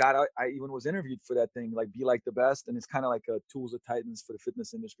 I forgot I even was interviewed for that thing, like Be Like the Best, and it's kind of like a Tools of Titans for the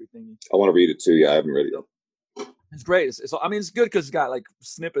fitness industry thingy. I want to read it too. Yeah, I haven't read it yet. It's great. I mean, it's good because it's got like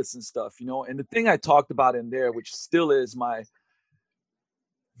snippets and stuff, you know. And the thing I talked about in there, which still is I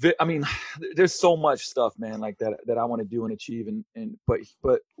mean, there's so much stuff, man, like that I want to do and achieve,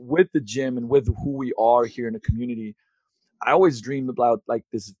 but with the gym and with who we are here in the community, I always dreamed about like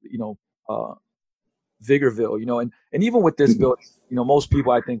this, you know, Vigorville, you know, and even with this building, you know, most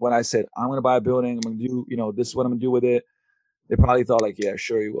people, I think when I said I'm going to buy a building, I'm going to do, you know, this is what I'm going to do with it, they probably thought like, yeah,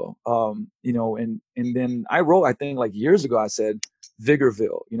 sure you will. You know, and then I wrote, I think like years ago, I said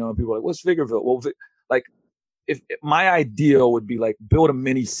Vigorville, you know, and people are like, what's Vigorville? Well, like if my ideal would be like build a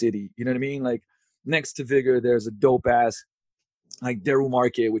mini city, you know what I mean? Like next to Vigor, there's a dope ass like Daru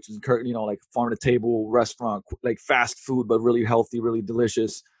Market, which is, you know, like farm to table restaurant, like fast food, but really healthy, really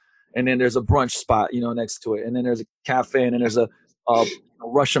delicious. and then there's a brunch spot, next to it, and then there's a cafe, and then there's a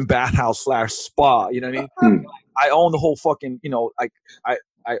Russian bathhouse / spa. You know what I mean? I own the whole fucking, like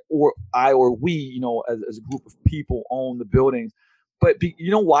I or we, as a group of people own the buildings. But you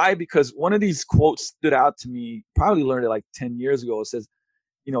know why? Because one of these quotes stood out to me. Probably learned it like 10 years ago. It says,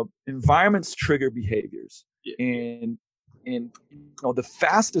 environments trigger behaviors, and the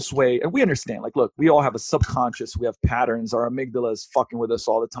fastest way, and we understand, like, look, we all have a subconscious, we have patterns. Our amygdala is fucking with us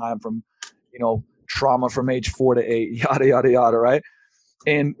all the time from, trauma from age 4 to 8, yada yada yada, right?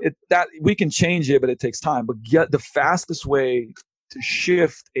 And that we can change it, but it takes time. But the fastest way to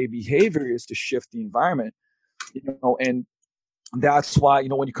shift a behavior is to shift the environment, and that's why,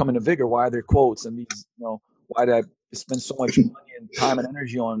 when you come into Vigor, why are there quotes and these, why did I spend so much money and time and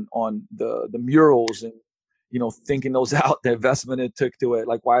energy on the murals and, thinking those out, the investment it took to it.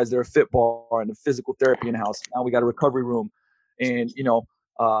 Like, why is there a fit bar and a physical therapy in house? Now we got a recovery room. And,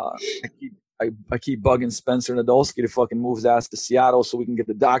 I keep bugging Spencer Nadolski to fucking move his ass to Seattle so we can get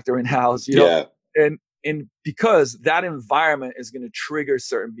the doctor in house, Yeah. And because that environment is going to trigger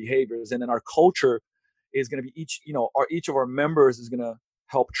certain behaviors, and then our culture is going to be each of our members is going to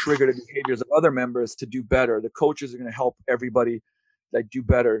help trigger the behaviors of other members to do better. The coaches are going to help everybody like do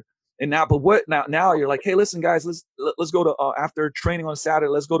better. And now you're like, hey, listen, guys, let's go to after training on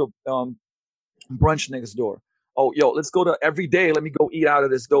Saturday, let's go to brunch next door. Oh, let's go to every day. Let me go eat out of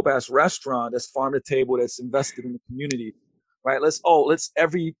this dope ass restaurant that's farm to table, that's invested in the community, right? Let's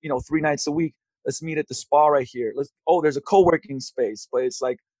every 3 nights a week, let's meet at the spa right here. There's a co-working space, but it's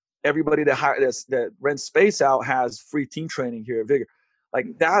like everybody that rents space out has free team training here at Vigor. Like,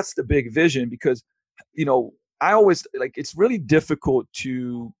 that's the big vision, because I always like, it's really difficult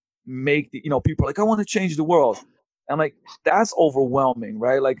to make the people are like, I want to change the world. I'm like, that's overwhelming,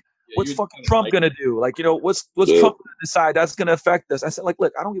 right? Like, what's fucking Trump gonna do? Like, what's Trump gonna decide that's gonna affect us? I said, like,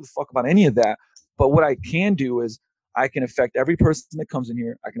 look, I don't give a fuck about any of that. But what I can do is I can affect every person that comes in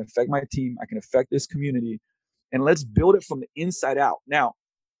here. I can affect my team. I can affect this community, and let's build it from the inside out. Now,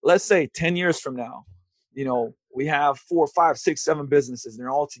 let's say 10 years from now, we have 4, 5, 6, 7 businesses, and they're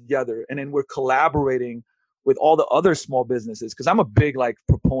all together, and then we're collaborating with all the other small businesses. Because I'm a big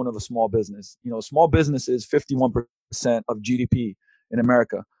proponent of a small business. Small business is 51% of GDP in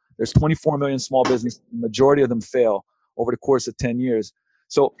America. There's 24 million small businesses. The majority of them fail over the course of 10 years.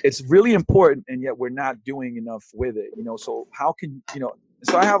 So it's really important, and yet we're not doing enough with it. So how can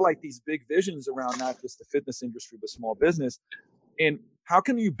so I have these big visions around not just the fitness industry, but small business. And how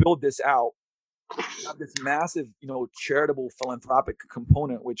can you build this out, have this massive, charitable philanthropic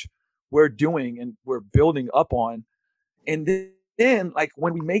component, which we're doing and we're building up on. And then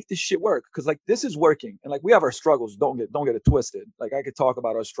when we make this shit work, because this is working, and we have our struggles. Don't get it twisted. I could talk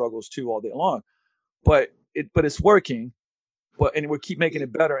about our struggles too all day long, but it's working. And we keep making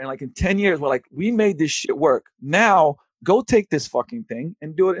it better. And in 10 years, we're we made this shit work. Now go take this fucking thing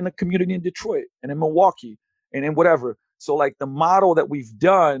and do it in a community in Detroit and in Milwaukee and in whatever. So the model that we've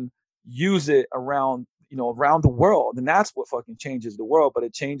done, use it around the world. And that's what fucking changes the world. But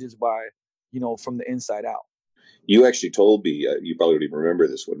it changes by, from the inside out. You actually told me, you probably don't even remember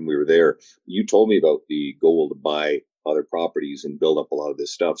this when we were there. You told me about the goal to buy other properties and build up a lot of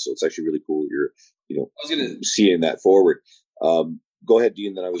this stuff. So it's actually really cool. You're, seeing that forward. Go ahead,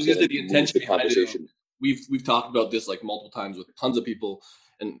 Dean. Then I was going to the intention the conversation. We've talked about this multiple times with tons of people,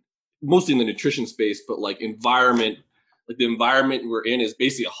 and mostly in the nutrition space, but environment, the environment we're in is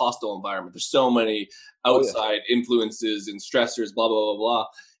basically a hostile environment. There's so many outside influences and stressors, blah, blah, blah, blah.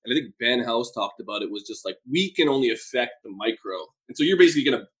 And I think Ben House talked about it, was just we can only affect the micro. And so you're basically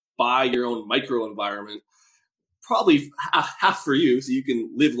going to buy your own micro environment, probably half for you, so you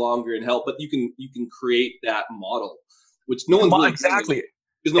can live longer and help, but you can create that model, which no one's really exactly.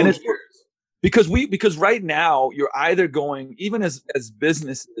 Because no one cares. Because right now you're either going, even as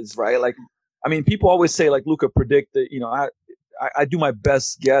businesses, right? People always say Luca, predict that, I do my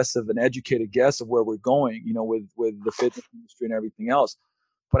best guess of an educated guess of where we're going, with the fitness industry and everything else.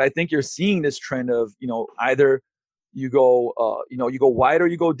 But I think you're seeing this trend of, either you go wide or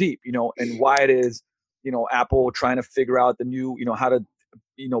you go deep, and wide is, Apple trying to figure out the new, how to,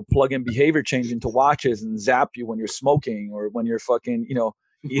 plug in behavior change into watches and zap you when you're smoking or when you're fucking,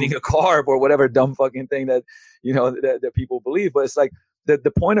 eating a carb or whatever dumb fucking thing that, that people believe. But it's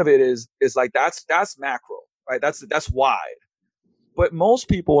the point of it is that's macro, right? That's wide. But most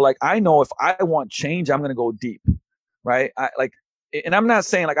people, I know if I want change, I'm going to go deep, right? And I'm not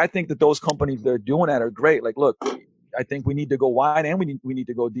saying I think that those companies that are doing that are great. Look, I think we need to go wide and we need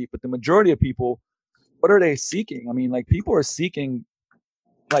to go deep. But the majority of people, what are they seeking? I mean, people are seeking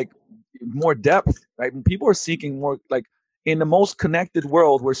more depth, right? And people are seeking more in the most connected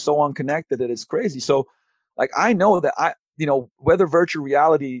world, we're so unconnected that it's crazy. So like, I know that whether virtual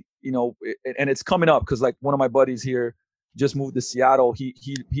reality, and it's coming up because like one of my buddies here just moved to Seattle. He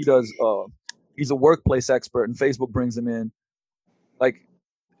does, he's a workplace expert and Facebook brings him in. Like,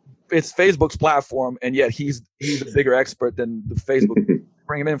 it's Facebook's platform, and yet he's a bigger expert than the Facebook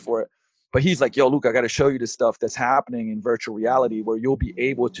bring him in for it. But he's like, yo, Luke, I got to show you this stuff that's happening in virtual reality where you'll be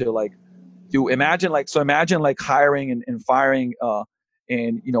able to like imagine like hiring and firing,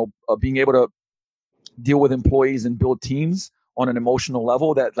 and being able to deal with employees and build teams on an emotional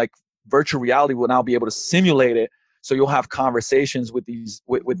level, that like virtual reality will now be able to simulate it. So you'll have conversations with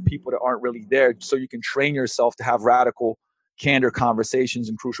with people that aren't really there. So you can train yourself to have radical candor conversations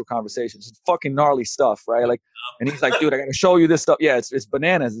and crucial conversations. It's fucking gnarly stuff, right? Like, and he's like, dude, I got to show you this stuff. Yeah, it's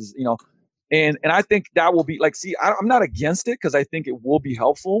bananas, and I think that will be like, see, I'm not against it because I think it will be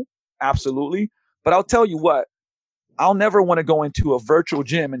helpful. Absolutely. But I'll tell you what, I'll never want to go into a virtual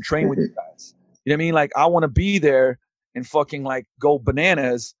gym and train with you guys. You know what I mean? Like, I want to be there and fucking like go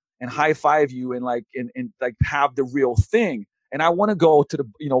bananas and high five you and like, and like have the real thing. And I want to go to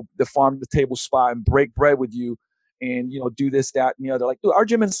the farm to table spot and break bread with you and, do this, that, and the other. Like, dude, our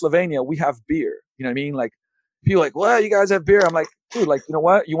gym in Slovenia, we have beer. You know what I mean? Like, people are like, well, you guys have beer. I'm like, dude, like, you know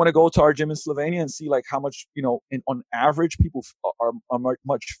what? You want to go to our gym in Slovenia and see like how much, on average, people are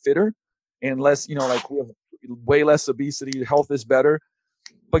much fitter and less, like we have way less obesity. Health is better.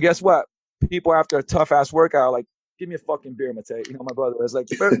 But guess what? People after a tough ass workout are like, give me a fucking beer, Mate. My brother is like,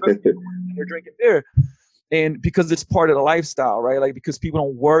 they're drinking beer. And because it's part of the lifestyle, right? Like, because people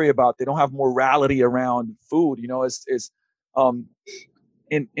don't worry about, they don't have morality around food,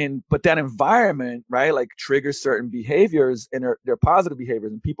 but that environment, right? Like, triggers certain behaviors, and they're positive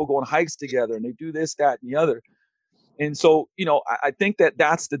behaviors, and people go on hikes together and they do this, that, and the other. And so, I think that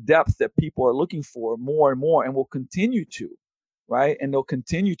that's the depth that people are looking for more and more, and will continue to, right? And they'll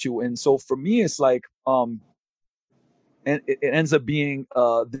continue to. And so for me, it's like, and it ends up being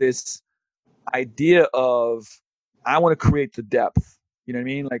this idea of, I want to create the depth. You know what I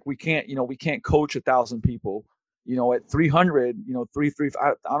mean? Like, we can't coach 1,000 people. At 300, I don't know,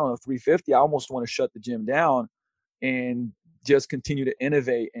 350, I almost want to shut the gym down and just continue to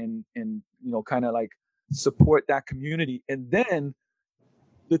innovate and kind of like support that community. And then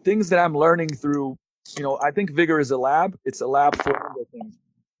the things that I'm learning through, I think Vigor is a lab. It's a lab for other things.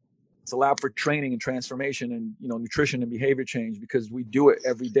 It's a lab for training and transformation and, nutrition and behavior change, because we do it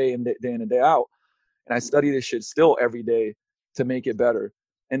every day and day in and day out. And I study this shit still every day to make it better.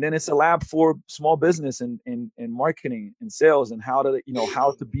 And then it's a lab for small business and marketing and sales, and how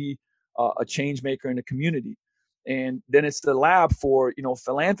to be a change maker in the community. And then it's the lab for,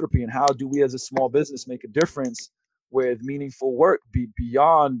 philanthropy, and how do we as a small business make a difference with meaningful work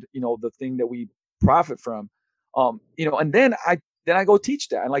beyond, the thing that we profit from. And then I go teach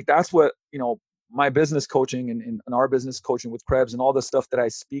that. And like, that's what, my business coaching and our business coaching with Krebs and all the stuff that I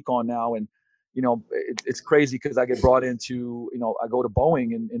speak on now. And, it's crazy because I get brought into, I go to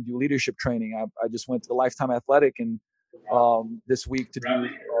Boeing and do leadership training. I just went to Lifetime Athletic and this week to do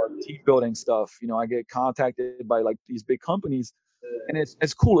team building stuff. I get contacted by like these big companies, and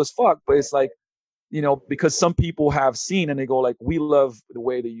it's cool as fuck. But it's like, because some people have seen and they go like, we love the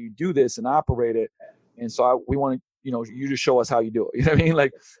way that you do this and operate it. And so we want to, you just show us how you do it. You know what I mean?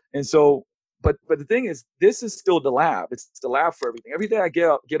 Like, and so, but the thing is, this is still the lab. It's the lab for everything. Every day I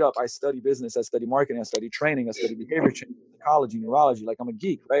get up, I study business, I study marketing, I study training, I study behavior change, psychology, neurology. Like, I'm a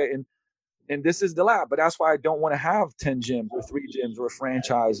geek, right? And this is the lab. But that's why I don't want to have 10 gyms or 3 gyms or a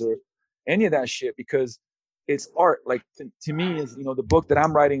franchise or any of that shit, because it's art. Like, to me, is, the book that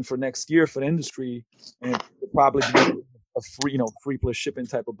I'm writing for next year for the industry, and it'll probably be a free plus shipping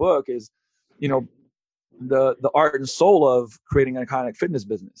type of book, is, the art and soul of creating an iconic fitness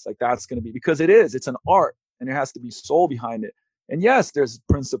business. Like, that's going to be, because it's an art, and there has to be soul behind it. And yes, there's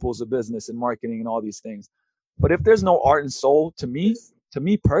principles of business and marketing and all these things, but if there's no art and soul, to me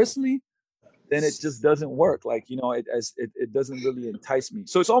personally, then it just doesn't work. Like, it doesn't really entice me.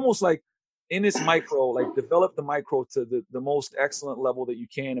 So it's almost like, in this micro, like, develop the micro to the most excellent level that you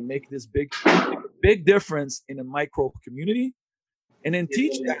can, and make this big difference in a micro community. And then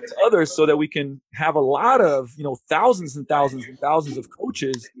teach that to others, so that we can have a lot of, thousands and thousands and thousands of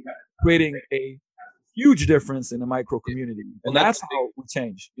coaches creating a huge difference in the micro community. And that's how we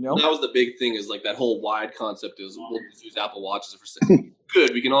change, That was the big thing, is like that whole wide concept is, we'll just use Apple Watches for saying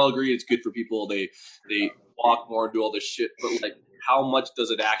good. We can all agree it's good for people. They walk more and do all this shit. But like, how much does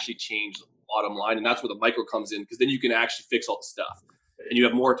it actually change the bottom line? And that's where the micro comes in, because then you can actually fix all the stuff. And you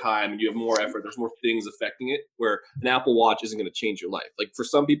have more time and you have more effort. There's more things affecting it, where an Apple Watch isn't going to change your life. Like, for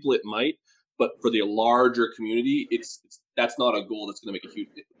some people it might, but for the larger community, it's that's not a goal that's going to make a huge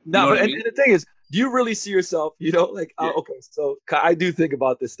difference. No, but and the thing is, do you really see yourself, like, okay, so I do think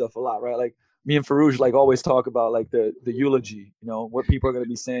about this stuff a lot, right? Like me and Farouj, like, always talk about like the eulogy, what people are going to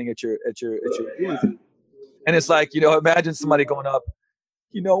be saying at your eulogy. And it's like, imagine somebody going up,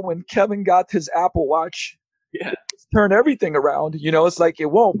 when Kevin got his Apple Watch, turn everything around, it's like it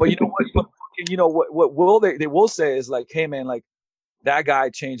won't, but what will they will say is like, hey man, like that guy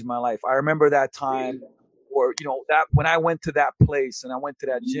changed my life. I remember that time, or that when I went to that place and I went to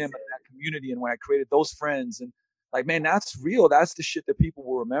that gym and that community, and when I created those friends, and like, man, that's real. That's the shit that people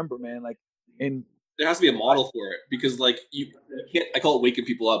will remember, man. Like, and there has to be a model for it, because like you can't, I call it waking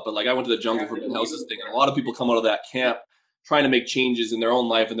people up, but like I went to the jungle for Ben House's thing, and a lot of people come out of that camp trying to make changes in their own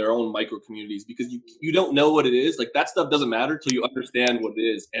life and their own micro communities, because you don't know what it is. Like that stuff doesn't matter till you understand what it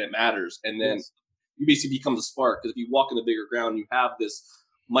is, and it matters. And then you basically become the spark, because if you walk in the bigger ground, you have this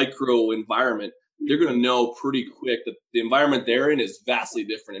micro environment, you're going to know pretty quick that the environment they're in is vastly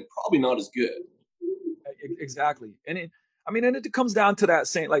different and probably not as good. Exactly. And it comes down to that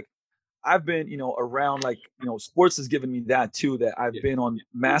saying, like, I've been, around, like, sports has given me that too, that I've been on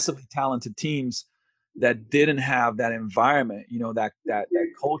massively talented teams that didn't have that environment, that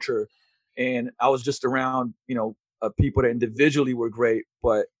culture. And I was just around, people that individually were great,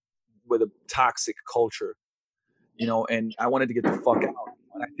 but with a toxic culture, and I wanted to get the fuck out.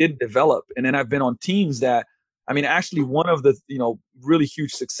 And I didn't develop. And then I've been on teams that, actually one of the, really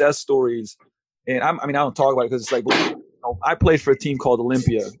huge success stories, and I don't talk about it because it's like, I played for a team called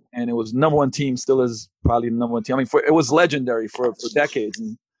Olympia, and it was number one team, still is probably the number one team. It was legendary for decades.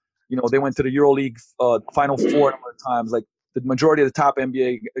 And, they went to the EuroLeague Final Four a number of times. Like the majority of the top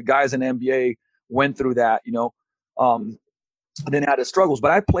NBA guys in the NBA went through that, and then had the struggles.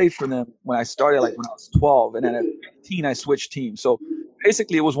 But I played for them when I started, like when I was 12, and then at 15 I switched teams. So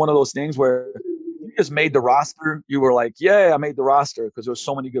basically it was one of those things where you just made the roster. You were like, yeah, I made the roster because there were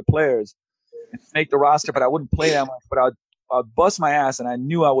so many good players. And make the roster, but I wouldn't play that much. But I'd bust my ass, and I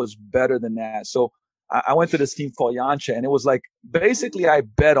knew I was better than that. So I went to this team called Yancha, and it was like basically I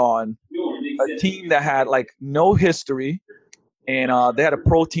bet on a team that had like no history, and they had a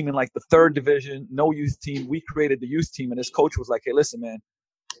pro team in like the third division, no youth team. We created the youth team, and this coach was like, "Hey, listen, man,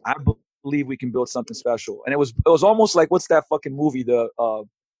 I believe we can build something special." And it was almost like, what's that fucking movie, the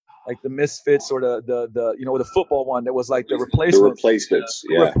Misfits, or the football one that was like the replacements. The replacements,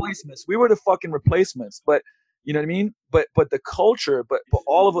 yeah. Replacements. We were the fucking replacements, but you know what I mean? But the culture, but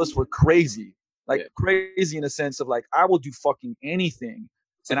all of us were crazy. Like crazy in the sense of like, I will do fucking anything.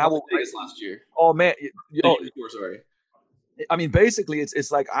 And I will last year. Oh man. Sorry. Basically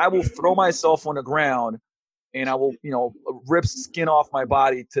it's like I will throw myself on the ground, and I will, rip skin off my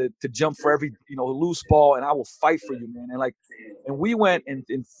body to jump for every, loose ball, and I will fight for you, man. And we went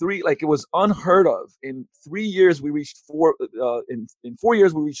in three, like it was unheard of. In 3 years, we reached four. In 4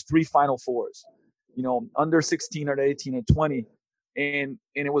 years, we reached 3 Final Fours. Under 16, under 18, and 20, and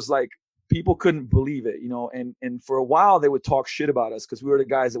it was like people couldn't believe it. And for a while they would talk shit about us because we were the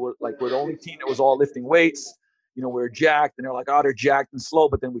guys that were like, we're the only team that was all lifting weights. We're jacked, and they're like, oh, they're jacked and slow,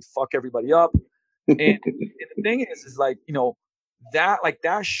 but then we'd fuck everybody up. And the thing is like,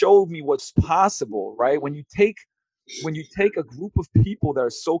 that showed me what's possible, right? When you take a group of people that are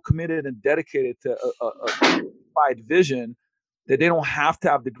so committed and dedicated to a unified vision that they don't have to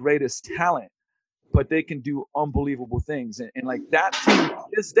have the greatest talent, but they can do unbelievable things. And like that team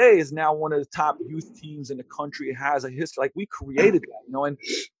this day is now one of the top youth teams in the country. It has a history. Like we created that,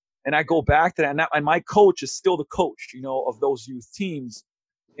 and I go back to that, and my coach is still the coach, of those youth teams,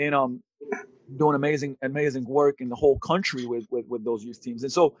 and doing amazing work in the whole country with those youth teams.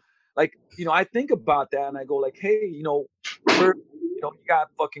 And so, like, I think about that, and I go like, hey, we're, you got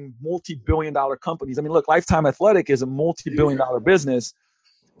fucking multi-billion-dollar companies. Look, Lifetime Athletic is a multi-billion-dollar business,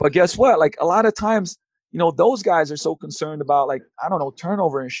 but guess what? Like a lot of times, those guys are so concerned about, like, I don't know,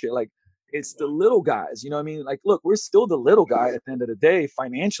 turnover and shit. Like it's the little guys, Like, look, we're still the little guy at the end of the day,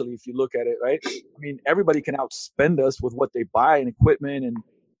 financially, if you look at it, right? Everybody can outspend us with what they buy and equipment and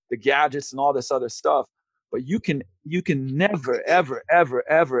the gadgets and all this other stuff, but you can never, ever, ever,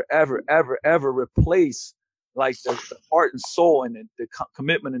 ever, ever, ever, ever replace like the heart and soul and the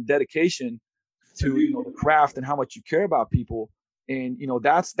commitment and dedication to the craft and how much you care about people. And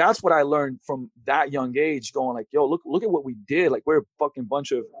that's what I learned from that young age, going like, yo, look at what we did. Like we're a fucking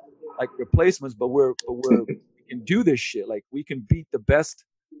bunch of like replacements, but we can do this shit. Like we can beat the best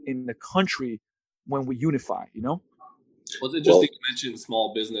in the country when we unify. Well, it's interesting you mentioned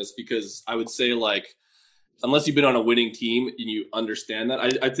small business, because I would say like unless you've been on a winning team and you understand that,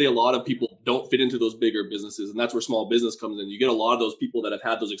 I'd say a lot of people don't fit into those bigger businesses, and that's where small business comes in. You get a lot of those people that have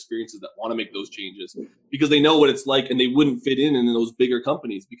had those experiences that want to make those changes because they know what it's like, and they wouldn't fit in those bigger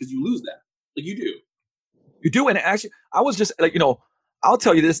companies because you lose that, like you do. You do, and actually, I was just like, I'll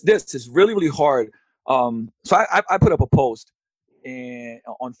tell you this is really, really hard. So I put up a post and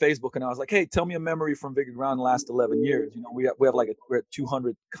on Facebook, and I was like, hey, tell me a memory from Vigor Ground in the last 11 years. We have we're at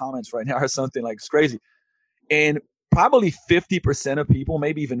 200 comments right now or something, like it's crazy. And probably 50% of people,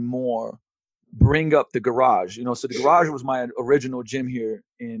 maybe even more, bring up the garage. So the garage was my original gym here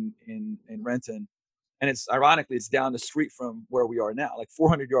in Renton. And it's ironically, it's down the street from where we are now, like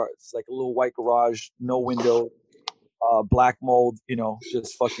 400 yards. It's like a little white garage, no window, black mold,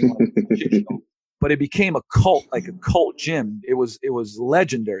 just fucking like shit show. But it became a cult gym. It was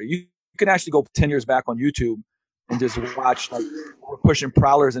legendary. You can actually go 10 years back on YouTube and just watch, like, we're pushing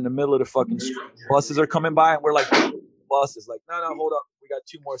prowlers in the middle of the fucking street. Buses are coming by and we're like, buses, like, no, hold up, we got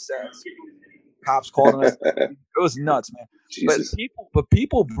 2 more sets. Cops called us. It was nuts, man. Jesus. But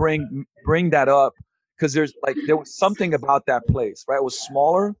people bring that up because there was something about that place, right? It was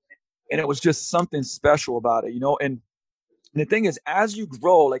smaller, and it was just something special about it, And the thing is, as you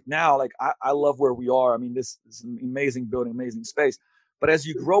grow, like now, like I love where we are. I mean, this is an amazing building, amazing space. But as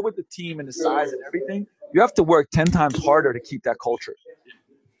you grow with the team and the size and everything, you have to work 10 times harder to keep that culture.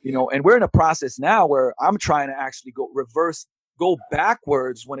 And we're in a process now where I'm trying to actually go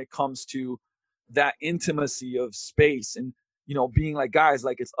backwards when it comes to that intimacy of space and, being like, guys,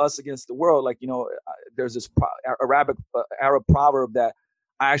 like it's us against the world. Like, there's this Arab proverb that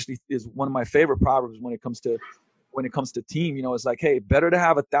I actually is one of my favorite proverbs when it comes to team. It's like, hey, better to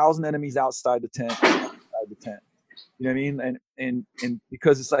have 1,000 enemies outside the tent than inside the tent. You know what I mean? And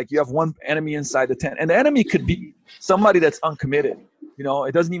because it's like you have one enemy inside the tent, and the enemy could be somebody that's uncommitted.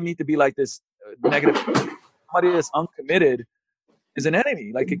 It doesn't even need to be like this negative. Somebody that's uncommitted is an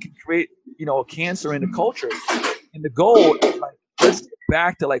enemy. Like it can create, cancer in the culture. And the goal is like, let's get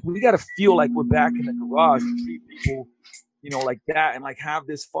back to like, we got to feel like we're back in the garage and treat people, like that, and like have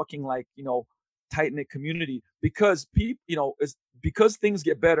this fucking like, tight knit community because people, because things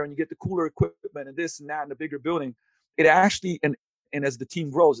get better and you get the cooler equipment and this and that and the bigger building, it actually and as the team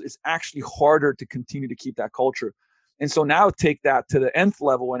grows, it's actually harder to continue to keep that culture. And so now take that to the nth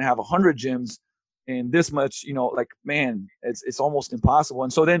level and have 100 gyms and this much, like, man, it's almost impossible.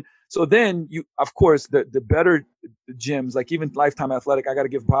 And so then you, of course, the better gyms, like even Lifetime Athletic, I got to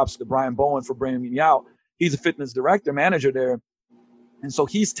give props to Brian Bowen for bringing me out. He's a fitness director, manager there. And so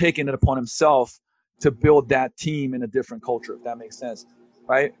he's taken it upon himself to build that team in a different culture, if that makes sense,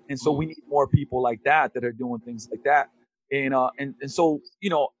 right? And so we need more people like that are doing things like that. And so,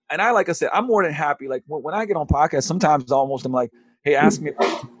 and like I said, I'm more than happy. Like when I get on podcasts, sometimes I'm like, hey, ask me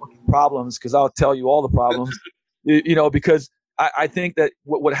about problems because I'll tell you all the problems, because I think that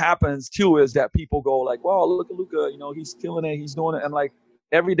what happens too is that people go like, well, look at Luka, he's killing it, he's doing it. And like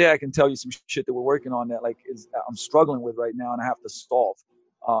every day I can tell you some shit that we're working on that like I'm struggling with right now and I have to solve.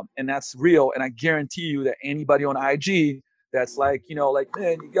 And that's real. And I guarantee you that anybody on IG that's like, like,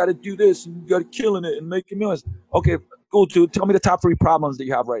 man, you got to do this and you got to killing it and making millions. Okay, cool, dude. Tell me the top 3 problems that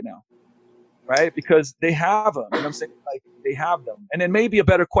you have right now. Right? Because they have them. You know what I'm saying? Like they have them. And then maybe a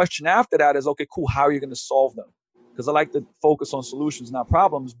better question after that is, okay, cool. How are you going to solve them? Because I like to focus on solutions, not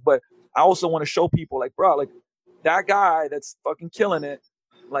problems. But I also want to show people like, bro, like that guy that's fucking killing it.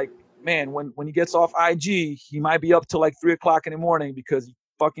 Like, man, when he gets off IG, he might be up till like 3:00 in the morning because he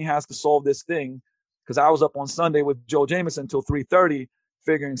fucking has to solve this thing. Because I was up on Sunday with Joe Jameson until 3:30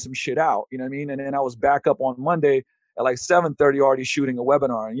 figuring some shit out. You know what I mean? And then I was back up on Monday at like 7:30 already shooting a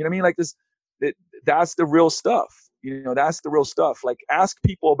webinar. And you know what I mean? Like this. That's the real stuff. That's the real stuff. Like ask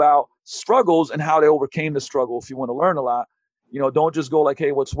people about struggles and how they overcame the struggle. If you want to learn a lot, don't just go like,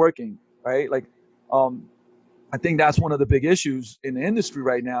 hey, what's working? Right. Like, I think that's one of the big issues in the industry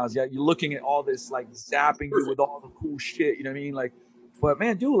right now is that you're looking at all this, like zapping you with all the cool shit. You know what I mean? Like, but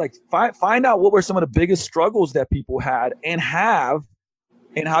man, dude, like find out what were some of the biggest struggles that people had and how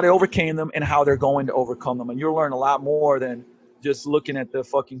they overcame them and how they're going to overcome them. And you'll learn a lot more than just looking at the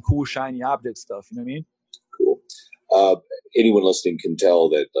fucking cool, shiny object stuff. You know what I mean? Cool. Anyone listening can tell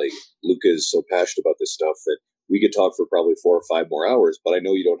that like Luka is so passionate about this stuff that we could talk for probably 4 or 5 more hours, but I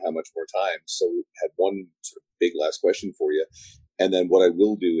know you don't have much more time. So we had one sort of big last question for you. And then what I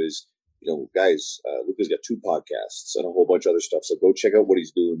will do is, guys, Luka's got 2 podcasts and a whole bunch of other stuff. So go check out what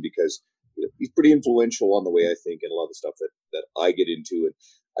he's doing because he's pretty influential on the way I think and a lot of the stuff that I get into. And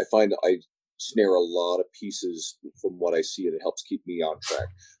I find I snare a lot of pieces from what I see and it helps keep me on track.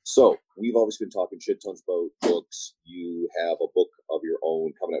 So we've always been talking shit tons about books. You have a book of your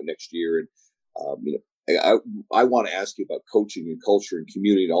own coming out next year. And, I want to ask you about coaching and culture and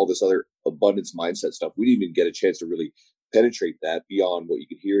community and all this other abundance mindset stuff. We didn't even get a chance to really penetrate that beyond what you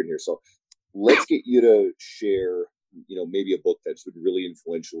could hear in here. So let's get you to share, maybe a book that's been really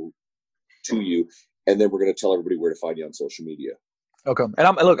influential to you, and then we're going to tell everybody where to find you on social media. Okay, and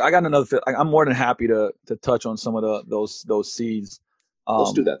I got another. I'm more than happy to touch on some of those seeds.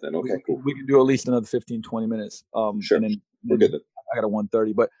 Let's do that then. Okay, cool. We can do at least another 15, 20 minutes. Sure. And then we're good then. I got a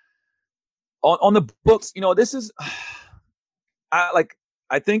 1:30, but on the books, this is,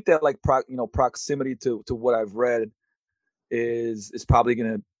 I think that proximity to what I've read is probably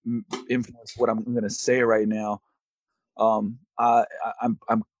going to influence what I'm going to say right now. I'm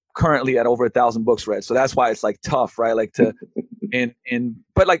currently at over 1,000 books read, so that's why it's like tough, right? Like to,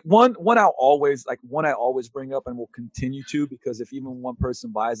 but like one I always bring up and will continue to, because if even one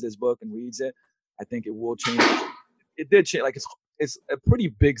person buys this book and reads it, I think it will change. It did change. Like it's a pretty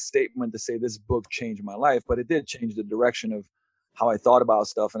big statement to say this book changed my life, but it did change the direction of how I thought about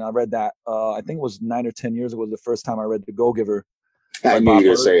stuff. And I read that, I think it was 9 or 10 years ago, was the first time I read The Go-Giver. I knew you were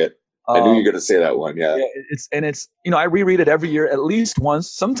going to say it. I knew you were going to say that one. Yeah. It's I reread it every year, at least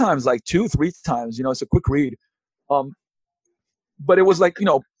once, sometimes like 2-3 times, it's a quick read. But it was like,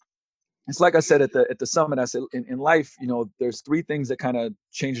 it's like I said at the summit, I said in life, there's 3 things that kind of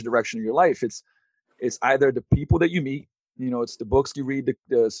change the direction of your life. It's either the people that you meet, it's the books you read,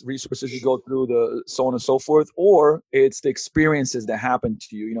 the resources you go through, the so on and so forth, or it's the experiences that happen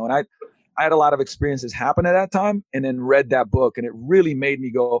to you, and I had a lot of experiences happen at that time, and then read that book, and it really made me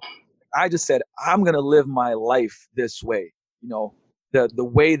go, I just said, I'm going to live my life this way, the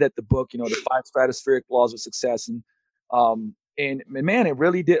way that the book, the 5 stratospheric laws of success. And man, it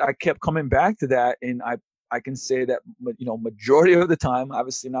really did. I kept coming back to that. And I can say that, majority of the time,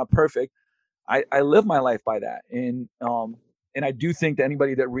 obviously not perfect, I live my life by that. And I do think that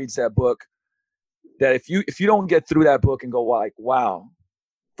anybody that reads that book, that if you don't get through that book and go like, wow,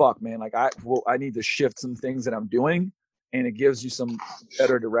 fuck, man, like I need to shift some things that I'm doing, and it gives you some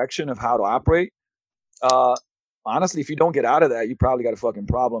better direction of how to operate. Honestly, if you don't get out of that, you probably got a fucking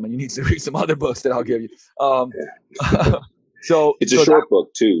problem, and you need to read some other books that I'll give you. So it's a short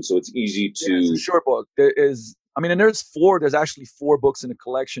book too, so it's easy to. It's a short book. There's actually 4 books in the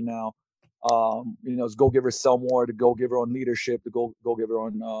collection now. It's Go-Giver Sell More, the Go-Giver on Leadership, the Go-Giver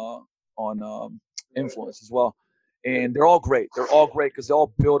on Influence as well. And they're all great. They're all great because they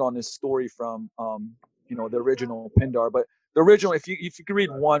all build on this story from the original Pindar. But the original, if you can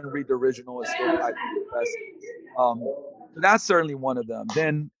read one, read the original. It's still, I think, the best. So that's certainly one of them.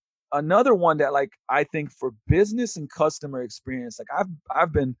 Then another one that, like, I think for business and customer experience, like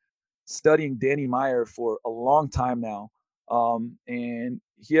I've been studying Danny Meyer for a long time now, and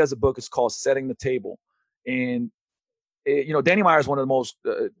he has a book. It's called Setting the Table, and Danny Meyer is one of the most,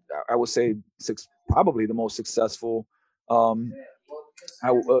 I would say, probably the most successful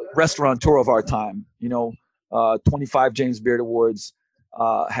restaurateur of our time. 25 James Beard Awards.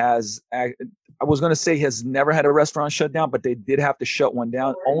 I was going to say has never had a restaurant shut down, but they did have to shut one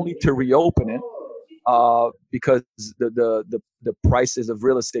down only to reopen it because the prices of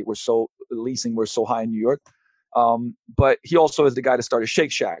real estate leasing were so high in New York. But he also is the guy that started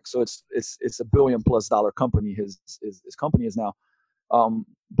Shake Shack, so it's $1 billion+ company. His company is now.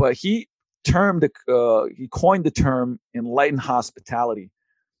 But he coined the term enlightened hospitality.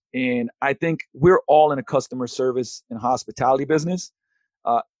 And I think we're all in a customer service and hospitality business.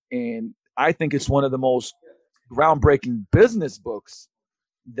 And I think it's one of the most groundbreaking business books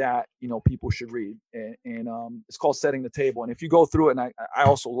that, people should read. And it's called Setting the Table. And if you go through it, and I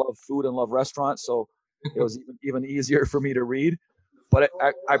also love food and love restaurants, so it was even easier for me to read. But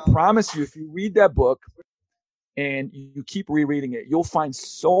I promise you, if you read that book and you keep rereading it, you'll find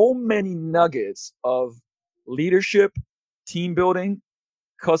so many nuggets of leadership, team building,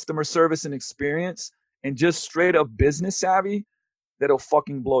 customer service and experience, and just straight up business savvy that'll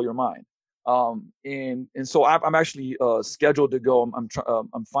fucking blow your mind. And so I'm actually scheduled to go.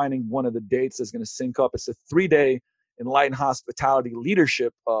 I'm finding one of the dates that's going to sync up. It's a 3-day enlightened hospitality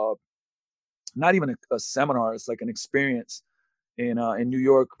leadership, not even a seminar. It's like an experience in New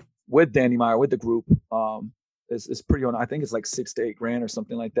York with Danny Meyer, with the group. It's pretty on. I think it's like $6,000 to $8,000 or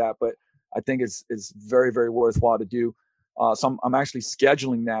something like that. But I think it's very, very worthwhile to do. So I'm actually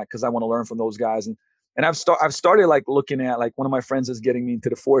scheduling that because I want to learn from those guys. And I've started like looking at, like, one of my friends is getting me into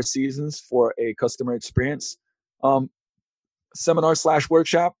the 4 Seasons for a customer experience seminar /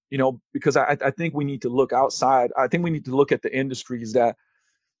 workshop, because I think we need to look outside. I think we need to look at the industries that,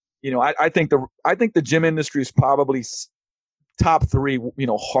 I think the gym industry is probably top 3,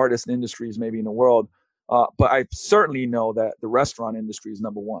 hardest industries maybe in the world. But I certainly know that the restaurant industry is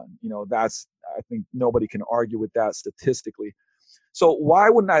number one. I think nobody can argue with that statistically. So why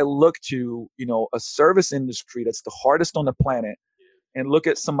wouldn't I look to, a service industry that's the hardest on the planet and look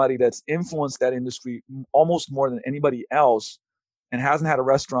at somebody that's influenced that industry almost more than anybody else and hasn't had a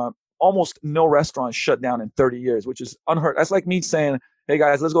restaurant, almost no restaurant shut down in 30 years, which is unheard. That's like me saying, hey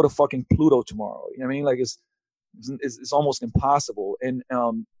guys, let's go to fucking Pluto tomorrow. You know what I mean? Like it's almost impossible. And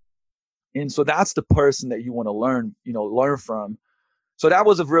so that's the person that you want to learn from. So that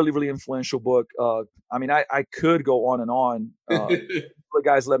was a really, really influential book. I mean, I could go on and on. But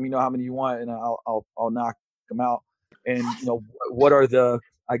guys, let me know how many you want, and I'll knock them out. And what are the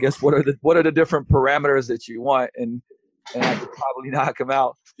different parameters that you want, and I could probably knock them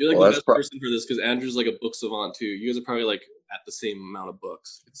out. You're like the best person for this, because Andrew's like a book savant too. You guys are probably like at the same amount of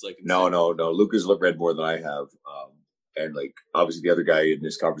books. It's like no. Luca's read more than I have. And like obviously the other guy in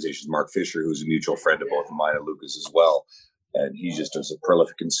this conversation is Mark Fisher, who's a mutual friend of both of mine and Luca's as well. And he's just a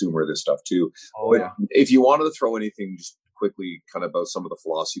prolific consumer of this stuff too. Oh, yeah. If you wanted to throw anything just quickly kind of about some of the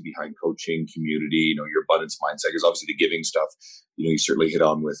philosophy behind coaching, community, your abundance mindset, because obviously the giving stuff, you certainly hit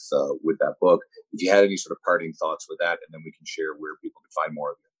on with that book. If you had any sort of parting thoughts with that, and then we can share where people can find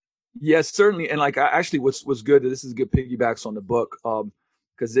more of you. Yes, certainly. And like, what's good, this is good piggybacks on the book.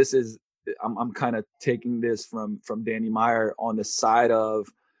 Cause this is, I'm kind of taking this from Danny Meyer on the side of,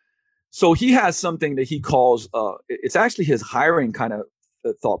 so he has something that he calls, it's actually his hiring kind of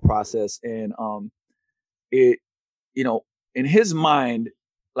thought process. And in his mind,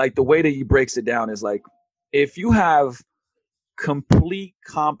 like the way that he breaks it down is like, if you have complete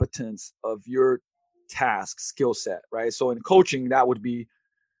competence of your task skill set, right? So in coaching, that would be,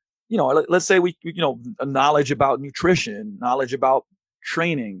 let's say we knowledge about nutrition, knowledge about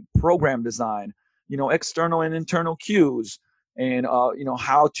training, program design, external and internal cues, and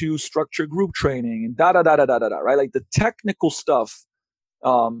how to structure group training and right? Like the technical stuff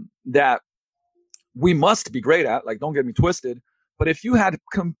that we must be great at, like, don't get me twisted. But if you had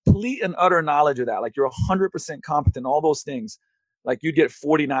complete and utter knowledge of that, like you're 100% competent, all those things, like you'd get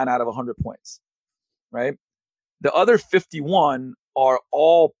 49 out of 100 points, right? The other 51 are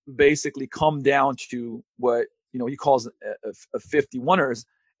all basically come down to what, he calls a 51ers.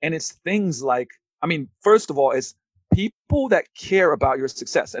 And it's things like, first of all, it's people that care about your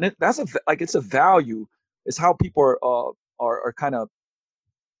success. And it's a value. It's how people are kind of,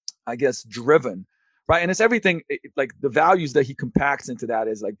 I guess, driven, right? And it's everything, like the values that he compacts into that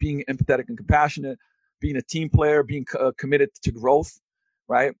is like being empathetic and compassionate, being a team player, being committed to growth,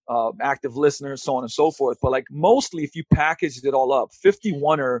 right? Active listener, so on and so forth. But like mostly if you packaged it all up,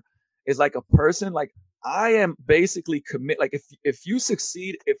 51er is like a person, like I am basically like if you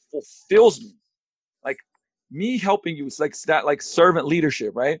succeed, it fulfills me. Like me helping you, it's like that, like servant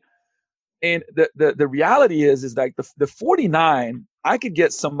leadership, right? And the reality is like the 49, I could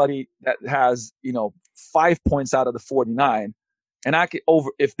get somebody that has, 5 points out of the 49, and I could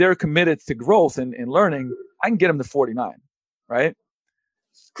if they're committed to growth and learning, I can get them to 49, right?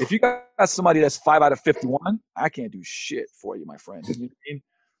 If you got somebody that's 5 out of 51, I can't do shit for you, my friend. You know what I mean?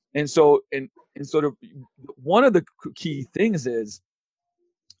 And so one of the key things is,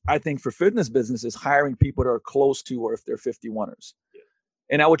 I think for fitness business is hiring people that are close to, or if they're 51ers.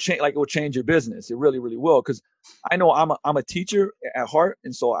 And that would change, like it would change your business. It really, really will. Because I know I'm a teacher at heart.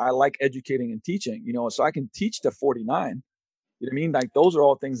 And so I like educating and teaching, so I can teach the 49. You know what I mean? Like those are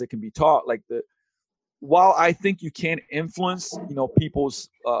all things that can be taught. Like while I think you can influence, people's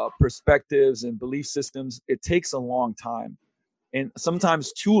perspectives and belief systems, it takes a long time, and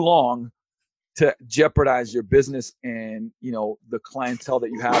sometimes too long to jeopardize your business and, the clientele that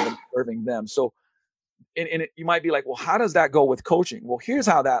you have and serving them. So, and you might be like, well, how does that go with coaching? Well, here's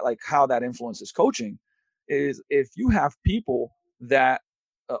how that influences coaching is if you have people that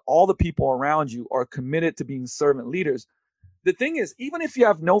all the people around you are committed to being servant leaders. The thing is, even if you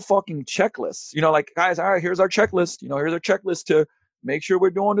have no fucking checklists, like, guys, all right, here's our checklist, here's our checklist to make sure we're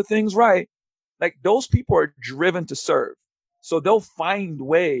doing the things right. Like those people are driven to serve. So they'll find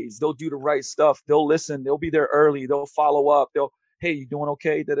ways, they'll do the right stuff. They'll listen, they'll be there early. They'll follow up. Hey, you doing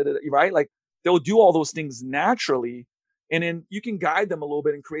okay? Right? Like they'll do all those things naturally. And then you can guide them a little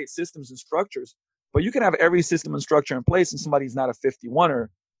bit and create systems and structures, but you can have every system and structure in place and somebody's not a 51er.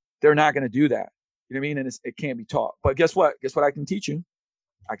 They're not going to do that. You know what I mean? And it can't be taught. But guess what? I can teach you.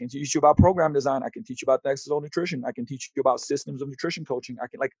 I can teach you about program design. I can teach you about Nexus nutrition. I can teach you about systems of nutrition coaching. I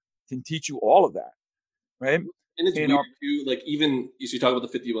can teach you all of that. Right. And it's you weird know. too. Like even as you talk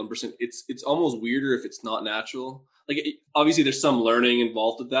about the 51%, it's almost weirder if it's not natural. Like obviously there's some learning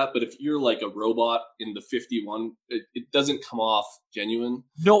involved with that, but if you're like a robot in the 51, it doesn't come off genuine.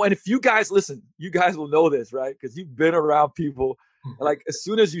 No, and if you guys listen, you guys will know this, right? Because you've been around people. Like as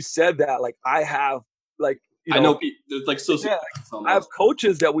soon as you said that, like I have, like I know there's like yeah, sociopaths I have almost.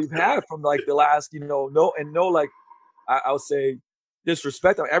 coaches that we've had from like the last, no, like I'll say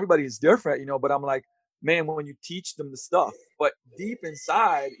disrespect. Everybody is different, but I'm like, man, when you teach them the stuff, but deep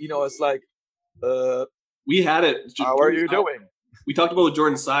inside, it's like, We had it. how are you doing? We talked about with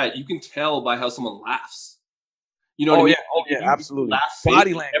Jordan Syatt. You can tell by how someone laughs. You know what I mean? Oh yeah, absolutely.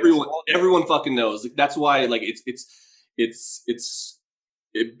 Body language. everyone fucking knows. Like, that's why, like, it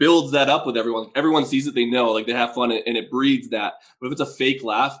builds that up with everyone. Everyone sees it, they know, like they have fun, and it breeds that. But if it's a fake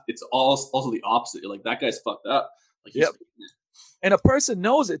laugh, it's also the opposite. You're like, that guy's fucked up. Like, yep. And a person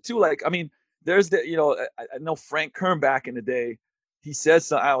knows it too. Like, I mean, there's I know Frank Kern back in the day. He said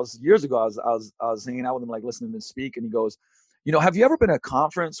so. Years ago. I was hanging out with him, like listening to him speak, and he goes, have you ever been at a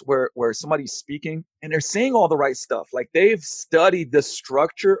conference where somebody's speaking and they're saying all the right stuff? Like they've studied the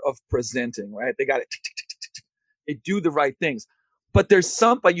structure of presenting, right? They got it. They do the right things, but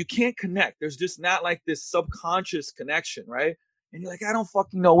but you can't connect. There's just not like this subconscious connection, right? And you're like, I don't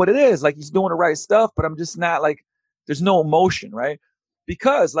fucking know what it is. Like he's doing the right stuff, but I'm just not like, there's no emotion, right?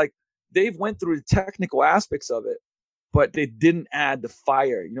 Because like they've went through the technical aspects of it, but they didn't add the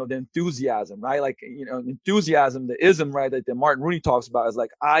fire, the enthusiasm, right? Like, enthusiasm, the ism, right, that Martin Rooney talks about is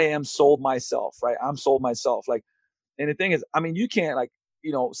like, I am sold myself, right? I'm sold myself. Like, and the thing is, I mean, you can't like,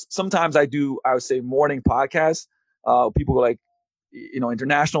 sometimes I would say morning podcasts. People go like,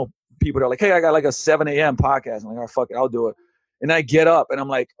 international people are like, hey, I got like a 7 a.m. podcast. I'm like, oh, fuck it, I'll do it. And I get up and I'm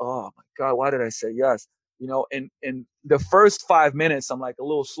like, oh my God, why did I say yes? And the first 5 minutes, I'm like a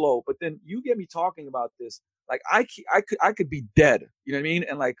little slow, but then you get me talking about this. Like I could be dead, you know what I mean?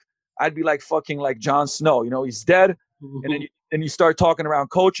 And like, I'd be like fucking like Jon Snow, he's dead. And then you start talking around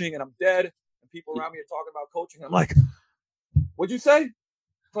coaching and I'm dead. And people around me are talking about coaching. I'm like, what'd you say?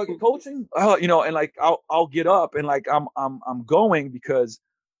 Fucking coaching? And like, I'll get up and like, I'm going because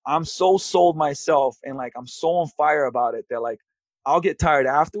I'm so sold myself. And like, I'm so on fire about it that like, I'll get tired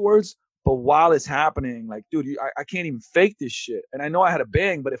afterwards. But while it's happening, like, dude, I can't even fake this shit. And I know I had a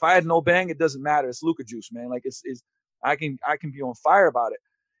bang, but if I had no bang, it doesn't matter. It's Luka juice, man. Like, I can be on fire about it.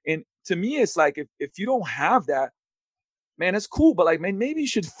 And to me, it's like if you don't have that, man, it's cool. But like, man, maybe you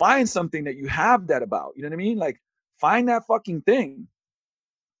should find something that you have that about. You know what I mean? Like, find that fucking thing.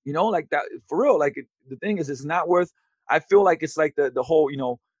 Like that for real. Like the thing is, it's not worth. I feel like it's like the whole,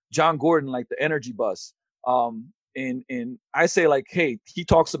 John Gordon, like the energy bus. And I say like, hey, he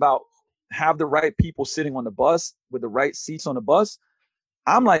talks about have the right people sitting on the bus with the right seats on the bus.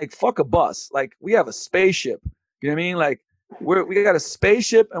 I'm like, fuck a bus. Like we have a spaceship. You know what I mean? Like we got a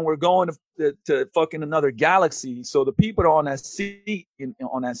spaceship and we're going to fucking another galaxy. So the people that are on that seat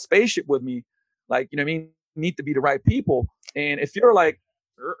on that spaceship with me, like, you know what I mean, need to be the right people. And if you're like,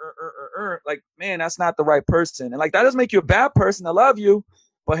 like, man, that's not the right person. And like, that doesn't make you a bad person. I love you.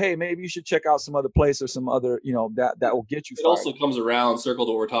 But hey, maybe you should check out some other place or some other, that will get you fired. It also comes around circle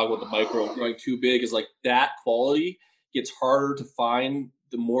to what we're talking about the micro growing too big is like that quality gets harder to find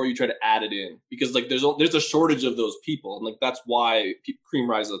the more you try to add it in because like there's a shortage of those people and like that's why cream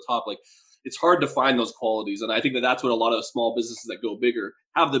rises to the top. Like it's hard to find those qualities and I think that's what a lot of small businesses that go bigger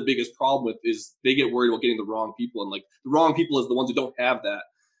have the biggest problem with is they get worried about getting the wrong people and like the wrong people is the ones who don't have that.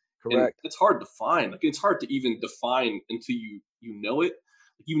 Correct. And it's hard to find. Like it's hard to even define until you know it.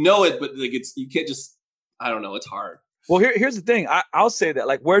 You know it, but like you can't just. I don't know. It's hard. Well, here's the thing. I'll say that.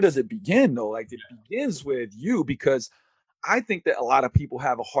 Like, where does it begin though? Like, it begins with you because I think that a lot of people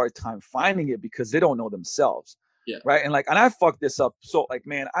have a hard time finding it because they don't know themselves. Yeah. Right. And like, and I fucked this up. So like,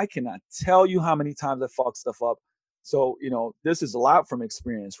 man, I cannot tell you how many times I fucked stuff up. So this is a lot from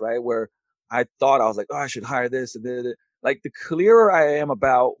experience, right? Where I thought I was like, oh, I should hire this and that. Like, the clearer I am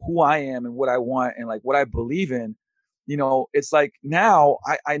about who I am and what I want and like what I believe in. It's like now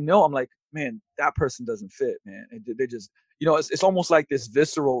I know I'm like, man, that person doesn't fit, man. And they just, it's almost like this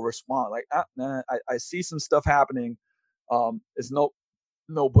visceral response. Like, I see some stuff happening. It's no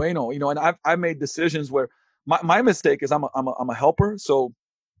bueno, and I've made decisions where my mistake is I'm a helper. So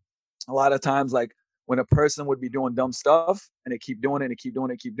a lot of times, like when a person would be doing dumb stuff and they keep doing it and keep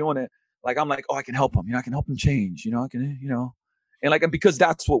doing it, like, I'm like, oh, I can help them. I can help them change, I can, and like, because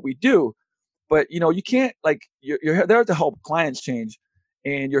that's what we do. But, you can't, like, you're there to help clients change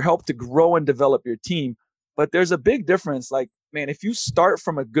and you're helped to grow and develop your team. But there's a big difference. Like, man, if you start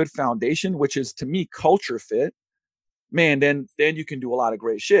from a good foundation, which is to me culture fit, man, then you can do a lot of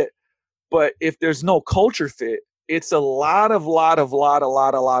great shit. But if there's no culture fit, it's a lot of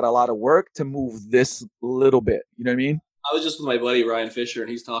work to move this little bit. You know what I mean? I was just with my buddy Ryan Fisher, and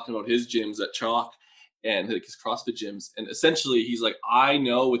he's talking about his gyms at Chalk and like his CrossFit gyms. And essentially, he's like, I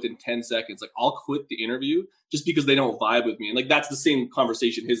know within 10 seconds, like I'll quit the interview just because they don't vibe with me. And like that's the same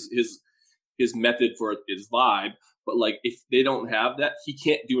conversation. His method for it is vibe, but like if they don't have that, he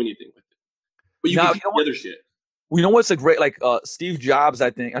can't do anything with it. But you can do the other shit. You know what's a great, like Steve Jobs,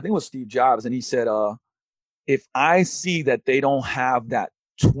 I think it was Steve Jobs, and he said, if I see that they don't have that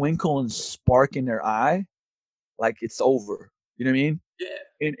twinkle and spark in their eye, like it's over. You know what I mean?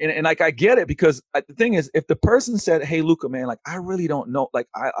 Yeah. And like I get it, because the thing is, if the person said, hey Luca, man, like I really don't know, like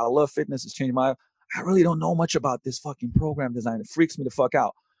I love fitness, it's changed my life, I really don't know much about this fucking program design, it freaks me the fuck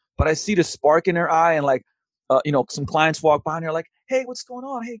out, but I see the spark in their eye, and like some clients walk by and they're like, hey, what's going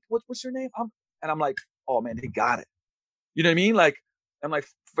on, hey, what's your name, and I'm like, oh man, they got it. You know what I mean? Like I'm like,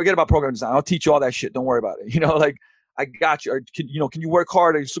 forget about program design, I'll teach you all that shit, don't worry about it. Like I got you. Or can you work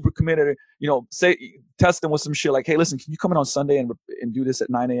hard? Are you super committed? Test them with some shit like, hey, listen, can you come in on Sunday and do this at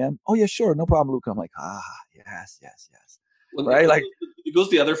 9 a.m.? Oh yeah, sure, no problem, Luca. I'm like, yes. Well, right? Like it goes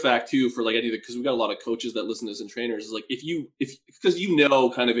to the other fact too, for like anything, because we got a lot of coaches that listen to this and trainers. Is like because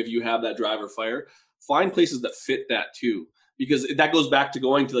kind of if you have that drive or fire, find places that fit that too, because that goes back to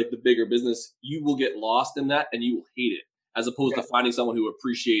going to like the bigger business. You will get lost in that and you will hate it, as opposed to finding someone who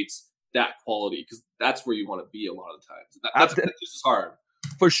appreciates that quality, because that's where you want to be a lot of the times. That's just as hard.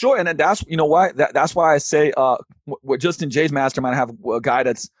 For sure. And that's, why that's why I say with Justin Jay's mastermind, I have a guy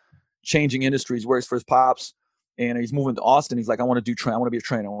that's changing industries, works for his pops, and he's moving to Austin. He's like, I want to be a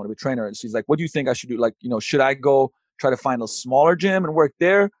trainer. And she's like, what do you think I should do? Like, should I go try to find a smaller gym and work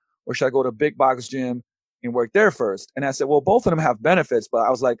there, or should I go to a big box gym and work there first? And I said, well, both of them have benefits, but I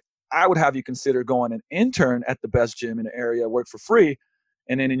was like, I would have you consider going an intern at the best gym in the area, work for free.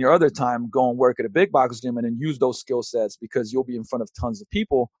 And then in your other time, go and work at a big box gym and then use those skill sets, because you'll be in front of tons of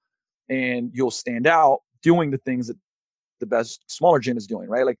people and you'll stand out doing the things that the best smaller gym is doing,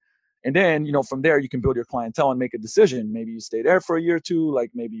 right? Like, and then, from there you can build your clientele and make a decision. Maybe you stay there for a year or two,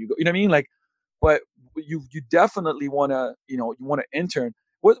 like maybe you go, you know what I mean? Like, but you definitely want to, you want to intern.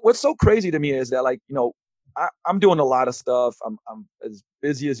 What's so crazy to me is that, like, I'm doing a lot of stuff. I'm as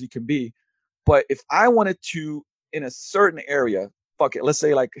busy as you can be. But if I wanted to, in a certain area, fuck it, let's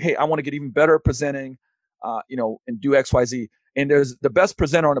say like, hey, I want to get even better at presenting, and do X, Y, Z. And there's the best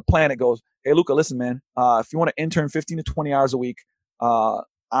presenter on the planet goes, hey, Luca, listen, man, if you want to intern 15 to 20 hours a week,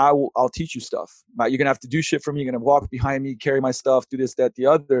 I'll teach you stuff. You're going to have to do shit for me. You're going to walk behind me, carry my stuff, do this, that, the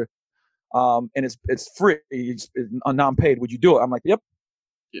other. And it's free, it's non-paid. Would you do it? I'm like, yep.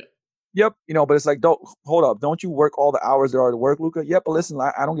 Yep. But it's like, hold up. Don't you work all the hours there are to work, Luca? Yep. But listen,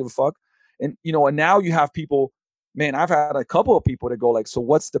 I don't give a fuck. And, and now you have people, man, I've had a couple of people that go like, so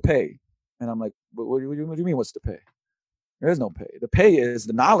what's the pay? And I'm like, what do you mean what's the pay? There is no pay. The pay is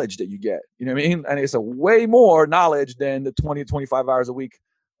the knowledge that you get. You know what I mean? And it's a way more knowledge than the 20 to 25 hours a week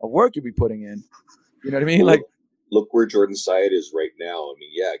of work you'll be putting in. You know what I mean? Like, look where Jordan Syatt is right now. I mean,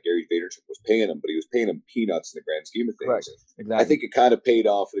 yeah, Gary Vaynerchuk was paying him, but he was paying him peanuts in the grand scheme of things. Correct. Exactly. I think it kind of paid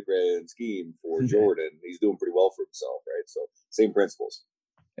off in the grand scheme for Jordan. He's doing pretty well for himself, right? So same principles.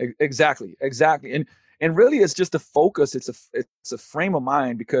 Exactly. And really, it's just a focus. It's a frame of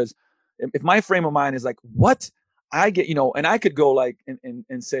mind, because if my frame of mind is like, what I get, and I could go like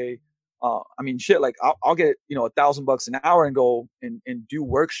and say, shit, like I'll get $1,000 an hour and go and do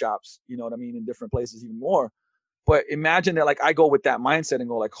workshops, you know what I mean, in different places even more. But imagine that, like, I go with that mindset and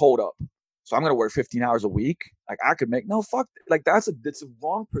go like, hold up, so I'm gonna work 15 hours a week. Like I could make like it's a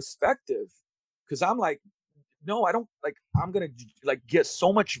wrong perspective, because I'm like, no, I don't, like, I'm gonna like get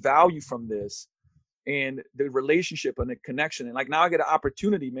so much value from this and the relationship and the connection, and like now I get an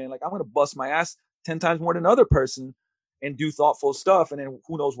opportunity, man. Like I'm gonna bust my ass 10 times more than another person and do thoughtful stuff, and then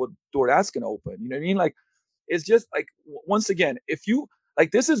who knows what door that's gonna open. You know what I mean? Like, it's just like, once again, if you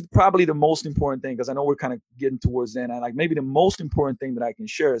like, this is probably the most important thing, because I know we're kind of getting towards the end, and like maybe the most important thing that I can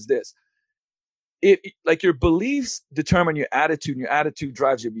share is this. Like, your beliefs determine your attitude, and your attitude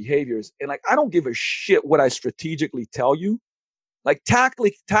drives your behaviors. And like, I don't give a shit what I strategically tell you. Like,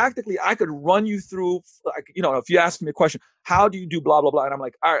 tactically, I could run you through, like, if you ask me a question, how do you do blah, blah, blah? And I'm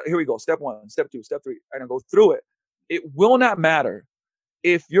like, all right, here we go. Step 1, step 2, step 3. And I go through it. It will not matter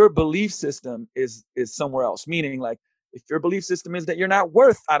if your belief system is somewhere else. Meaning, like, if your belief system is that you're not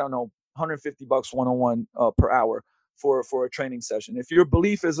worth, I don't know, $150 one-on-one per hour for a training session. If your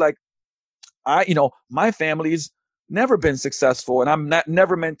belief is like, my family's never been successful, and I'm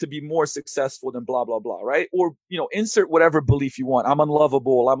never meant to be more successful than blah, blah, blah, right? Or, insert whatever belief you want. I'm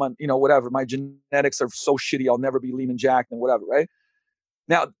unlovable. whatever. My genetics are so shitty, I'll never be lean and jacked and whatever, right?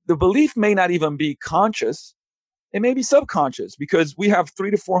 Now, the belief may not even be conscious. It may be subconscious, because we have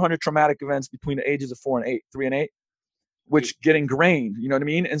 300 to 400 traumatic events between the ages of 3 and 8, which get ingrained. You know what I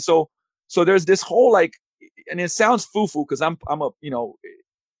mean? And so there's this whole like, and it sounds foo-foo because I'm a, you know,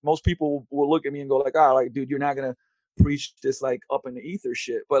 most people will look at me and go like, oh, like, dude, you're not gonna preach this like up in the ether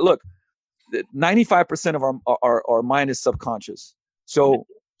shit. But look, 95% of our mind is subconscious. So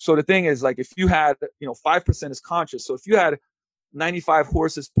the thing is, like, if you had, you know, 5% is conscious. So if you had 95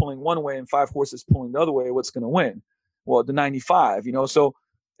 horses pulling one way and 5 horses pulling the other way, what's going to win? Well, the 95, you know. So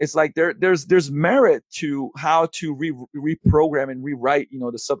it's like there's merit to how to reprogram and rewrite, you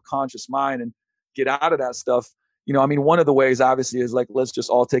know, the subconscious mind and get out of that stuff. You know, I mean, one of the ways obviously is like, let's just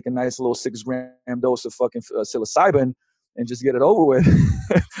all take a nice little 6-gram dose of fucking psilocybin and just get it over with.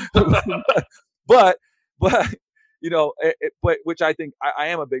 but you know, but which I think I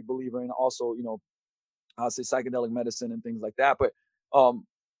am a big believer in. Also, you know, I'll say psychedelic medicine and things like that. But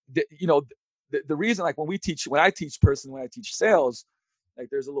you know, the reason, like, when I teach sales, like,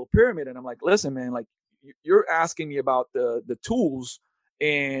 there's a little pyramid, and I'm like, listen, man, like, you're asking me about the tools,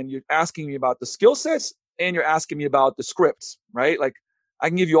 and you're asking me about the skill sets, and you're asking me about the scripts, right? Like, I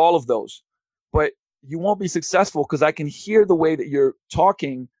can give you all of those, but you won't be successful because I can hear the way that you're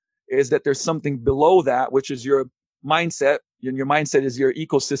talking is that there's something below that, which is your mindset. And your mindset is your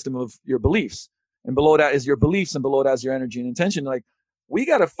ecosystem of your beliefs. And below that is your beliefs, and below that is your energy and intention. Like, we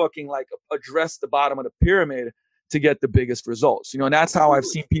got to fucking like address the bottom of the pyramid to get the biggest results, you know. And that's how I've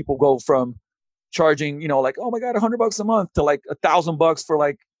seen people go from charging, you know, like, oh my God, $100 a month to like $1,000 for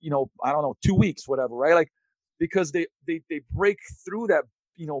like, you know, I don't know, 2 weeks, whatever, right? Like, because they break through that,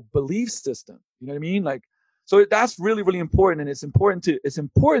 you know, belief system. You know what I mean? Like, so that's really, really important. And it's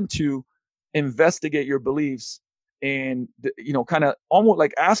important to investigate your beliefs and, you know, kind of almost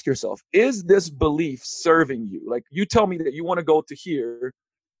like ask yourself, is this belief serving you? Like, you tell me that you want to go to here,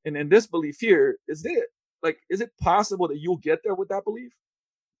 and then this belief here, is it? Like, is it possible that you'll get there with that belief?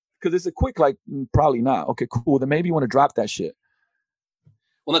 Because it's a quick, like, probably not. Okay, cool. Then maybe you want to drop that shit.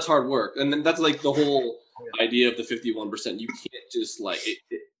 Well, that's hard work. And then that's like the whole idea of the 51%. You can't just like,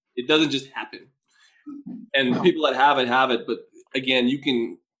 it doesn't just happen. And the people that have it. But again, you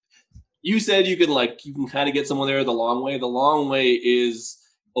can kind of get someone there the long way. The long way is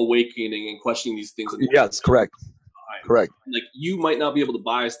awakening and questioning these things. Yeah, that's correct. Correct. Like, you might not be able to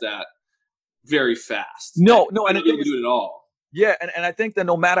bias that very fast. No, and I didn't do it at all. Yeah, and I think that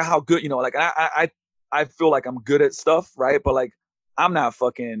no matter how good, you know, like I feel like I'm good at stuff, right? But like, I'm not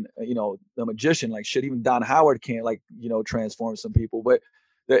fucking, you know, the magician. Like, shit, even Don Howard can't, like, you know, transform some people. But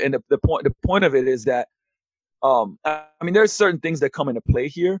the point of it is that, I mean, there's certain things that come into play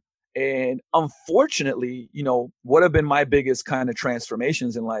here. And unfortunately, you know, what have been my biggest kind of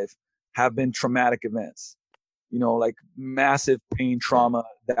transformations in life have been traumatic events, you know, like massive pain, trauma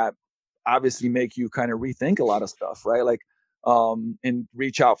that obviously make you kind of rethink a lot of stuff, right? Like, and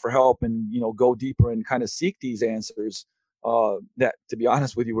reach out for help and, you know, go deeper and kind of seek these answers that, to be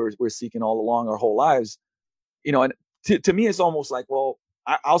honest with you, we're seeking all along our whole lives, you know. And to me, it's almost like, well,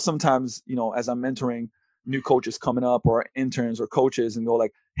 I'll sometimes, you know, as I'm mentoring new coaches coming up or interns or coaches, and go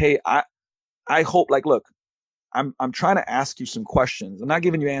like, hey, I hope, like, look, I'm trying to ask you some questions. I'm not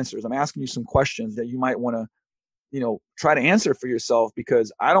giving you answers. I'm asking you some questions that you might want to, you know, try to answer for yourself,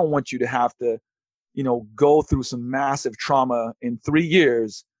 because I don't want you to have to, you know, go through some massive trauma in 3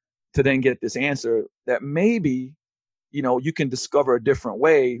 years to then get this answer that maybe, you know, you can discover a different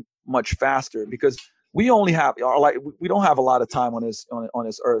way much faster, because we only have, like, we don't have a lot of time on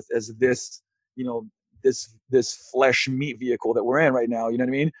this earth as this, you know, this flesh meat vehicle that we're in right now. You know what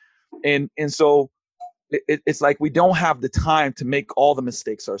I mean? And so it's like, we don't have the time to make all the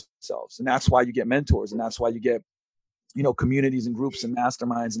mistakes ourselves. And that's why you get mentors, and that's why you get, you know, communities and groups and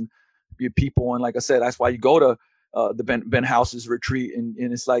masterminds and people. And like I said, that's why you go to the Ben House's retreat, and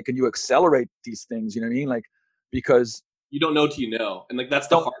it's like, and you accelerate these things, you know what I mean? Like, because you don't know till you know. And like, that's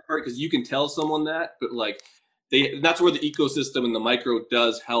the hard part, because you can tell someone that, but like, that's where the ecosystem and the micro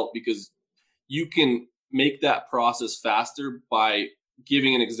does help, because you can make that process faster by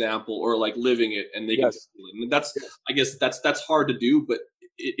giving an example or like living it, and they can feel it. And that's, I guess that's hard to do, but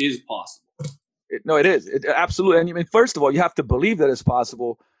it is possible. It is. It absolutely. And I mean, first of all, you have to believe that it's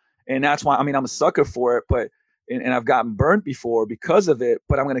possible. And that's why, I mean, I'm a sucker for it, but, and I've gotten burnt before because of it,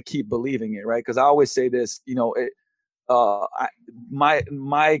 but I'm going to keep believing it. Right. Cause I always say this, you know,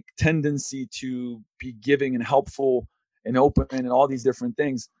 my tendency to be giving and helpful and open and all these different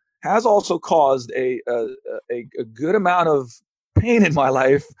things has also caused a good amount of pain in my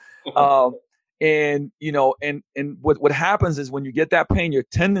life. And, you know, and what happens is, when you get that pain, your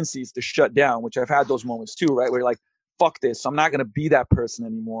tendency is to shut down, which I've had those moments too, right? Where you're like, fuck this. I'm not going to be that person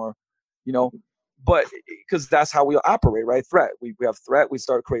anymore, you know, but because that's how we operate, right? Threat. We have threat. We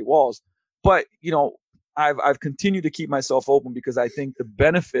start to create walls. But, you know, I've continued to keep myself open because I think the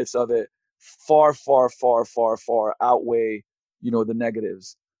benefits of it far, far, far, far, far outweigh, you know, the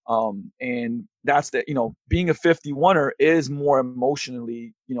negatives. And that's the, you know, being a 51er is more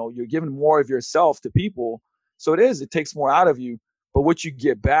emotionally, you know, you're giving more of yourself to people. So it takes more out of you. But what you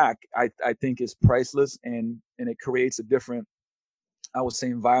get back, I think is priceless, and it creates a different, I would say,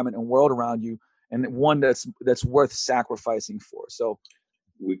 environment and world around you, and one that's worth sacrificing for. So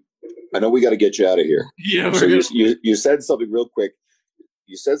I know we got to get you out of here. Yeah. So you said something real quick.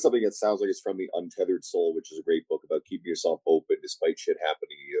 You said something that sounds like it's from The Untethered Soul, which is a great book about keeping yourself open despite shit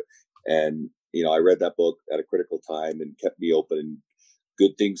happening to you. And, you know, I read that book at a critical time and kept me open, and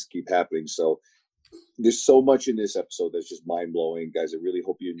good things keep happening. So there's so much in this episode that's just mind-blowing. Guys, I really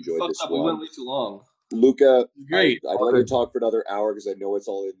hope you enjoyed this one. We went way too long. Luca, Great. I'd like to talk for another hour because I know it's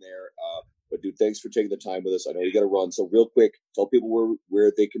all in there. But dude, thanks for taking the time with us. I know you got to run. So real quick, tell people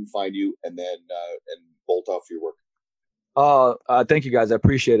where they can find you, and then and bolt off your work. Thank you guys. I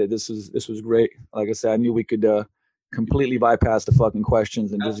appreciate it. This was great. Like I said, I knew we could completely bypass the fucking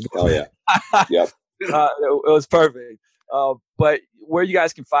questions and just go. Oh yeah. Yep. It was perfect. But where you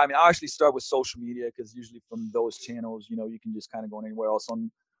guys can find me, I'll actually start with social media, because usually from those channels, you know, you can just kind of go anywhere else.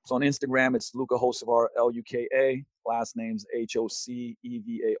 So on Instagram, it's Luca Hocevar, Luka. Last name's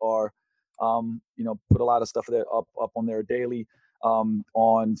Hocevar. You know, put a lot of stuff there up on there daily. On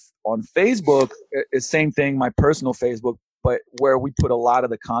Facebook, it's same thing, my personal Facebook, but where we put a lot of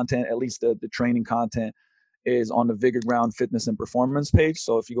the content, at least the training content, is on the Vigor Ground Fitness and Performance page.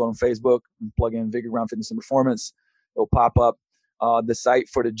 So if you go on Facebook and plug in Vigor Ground Fitness and Performance, it'll pop up. The site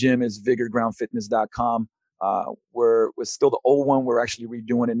for the gym is vigorgroundfitness.com. We're still the old one. We're actually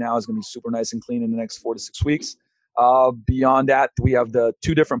redoing it now. It's going to be super nice and clean in the next 4 to 6 weeks. Beyond that, we have the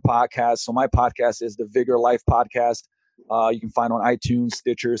 2 different podcasts. So my podcast is the Vigor Life Podcast. You can find on iTunes,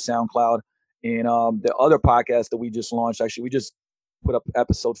 Stitcher, SoundCloud. And the other podcast that we just launched, actually, we just put up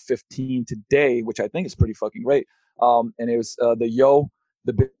episode 15 today, which I think is pretty fucking great. And it was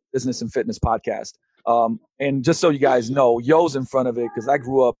the Business and Fitness Podcast. And just so you guys know, Yo's in front of it because I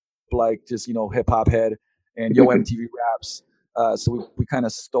grew up like just, you know, hip hop head, and Yo MTV Raps. So we kind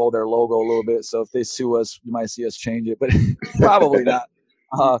of stole their logo a little bit. So if they sue us, you might see us change it, but probably not.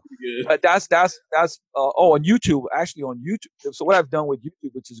 But that's on YouTube, actually on YouTube. So what I've done with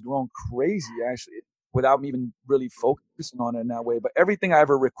YouTube, which has grown crazy actually, without me even really focusing on it in that way, but everything I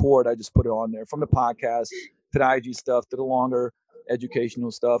ever record, I just put it on there, from the podcast to the IG stuff to the longer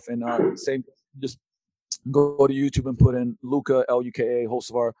educational stuff. And same, just go to YouTube and put in Luca, Luka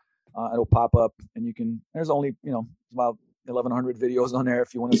Hocevar. It'll pop up, and there's only, you know, about 1,100 videos on there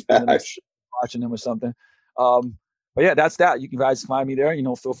if you want to spend the next watching them or something. But yeah, that's that. You can guys find me there. You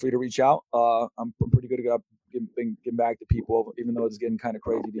know, feel free to reach out. I'm pretty good at getting back to people, even though it's getting kind of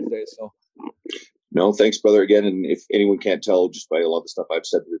crazy these days. So. No, thanks, brother. Again, and if anyone can't tell just by a lot of the stuff I've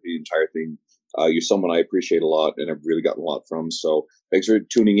said with the entire thing, you're someone I appreciate a lot, and I've really gotten a lot from. So thanks for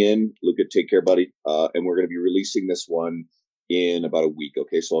tuning in. Luca, take care, buddy. And we're going to be releasing this one in about a week.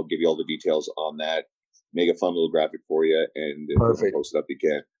 Okay, so I'll give you all the details on that. Make a fun little graphic for you, and perfect. Post it up if you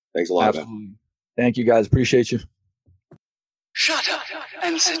can. Thanks a lot, absolutely, man. Thank you, guys. Appreciate you. Shut up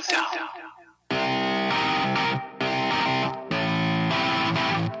and sit down.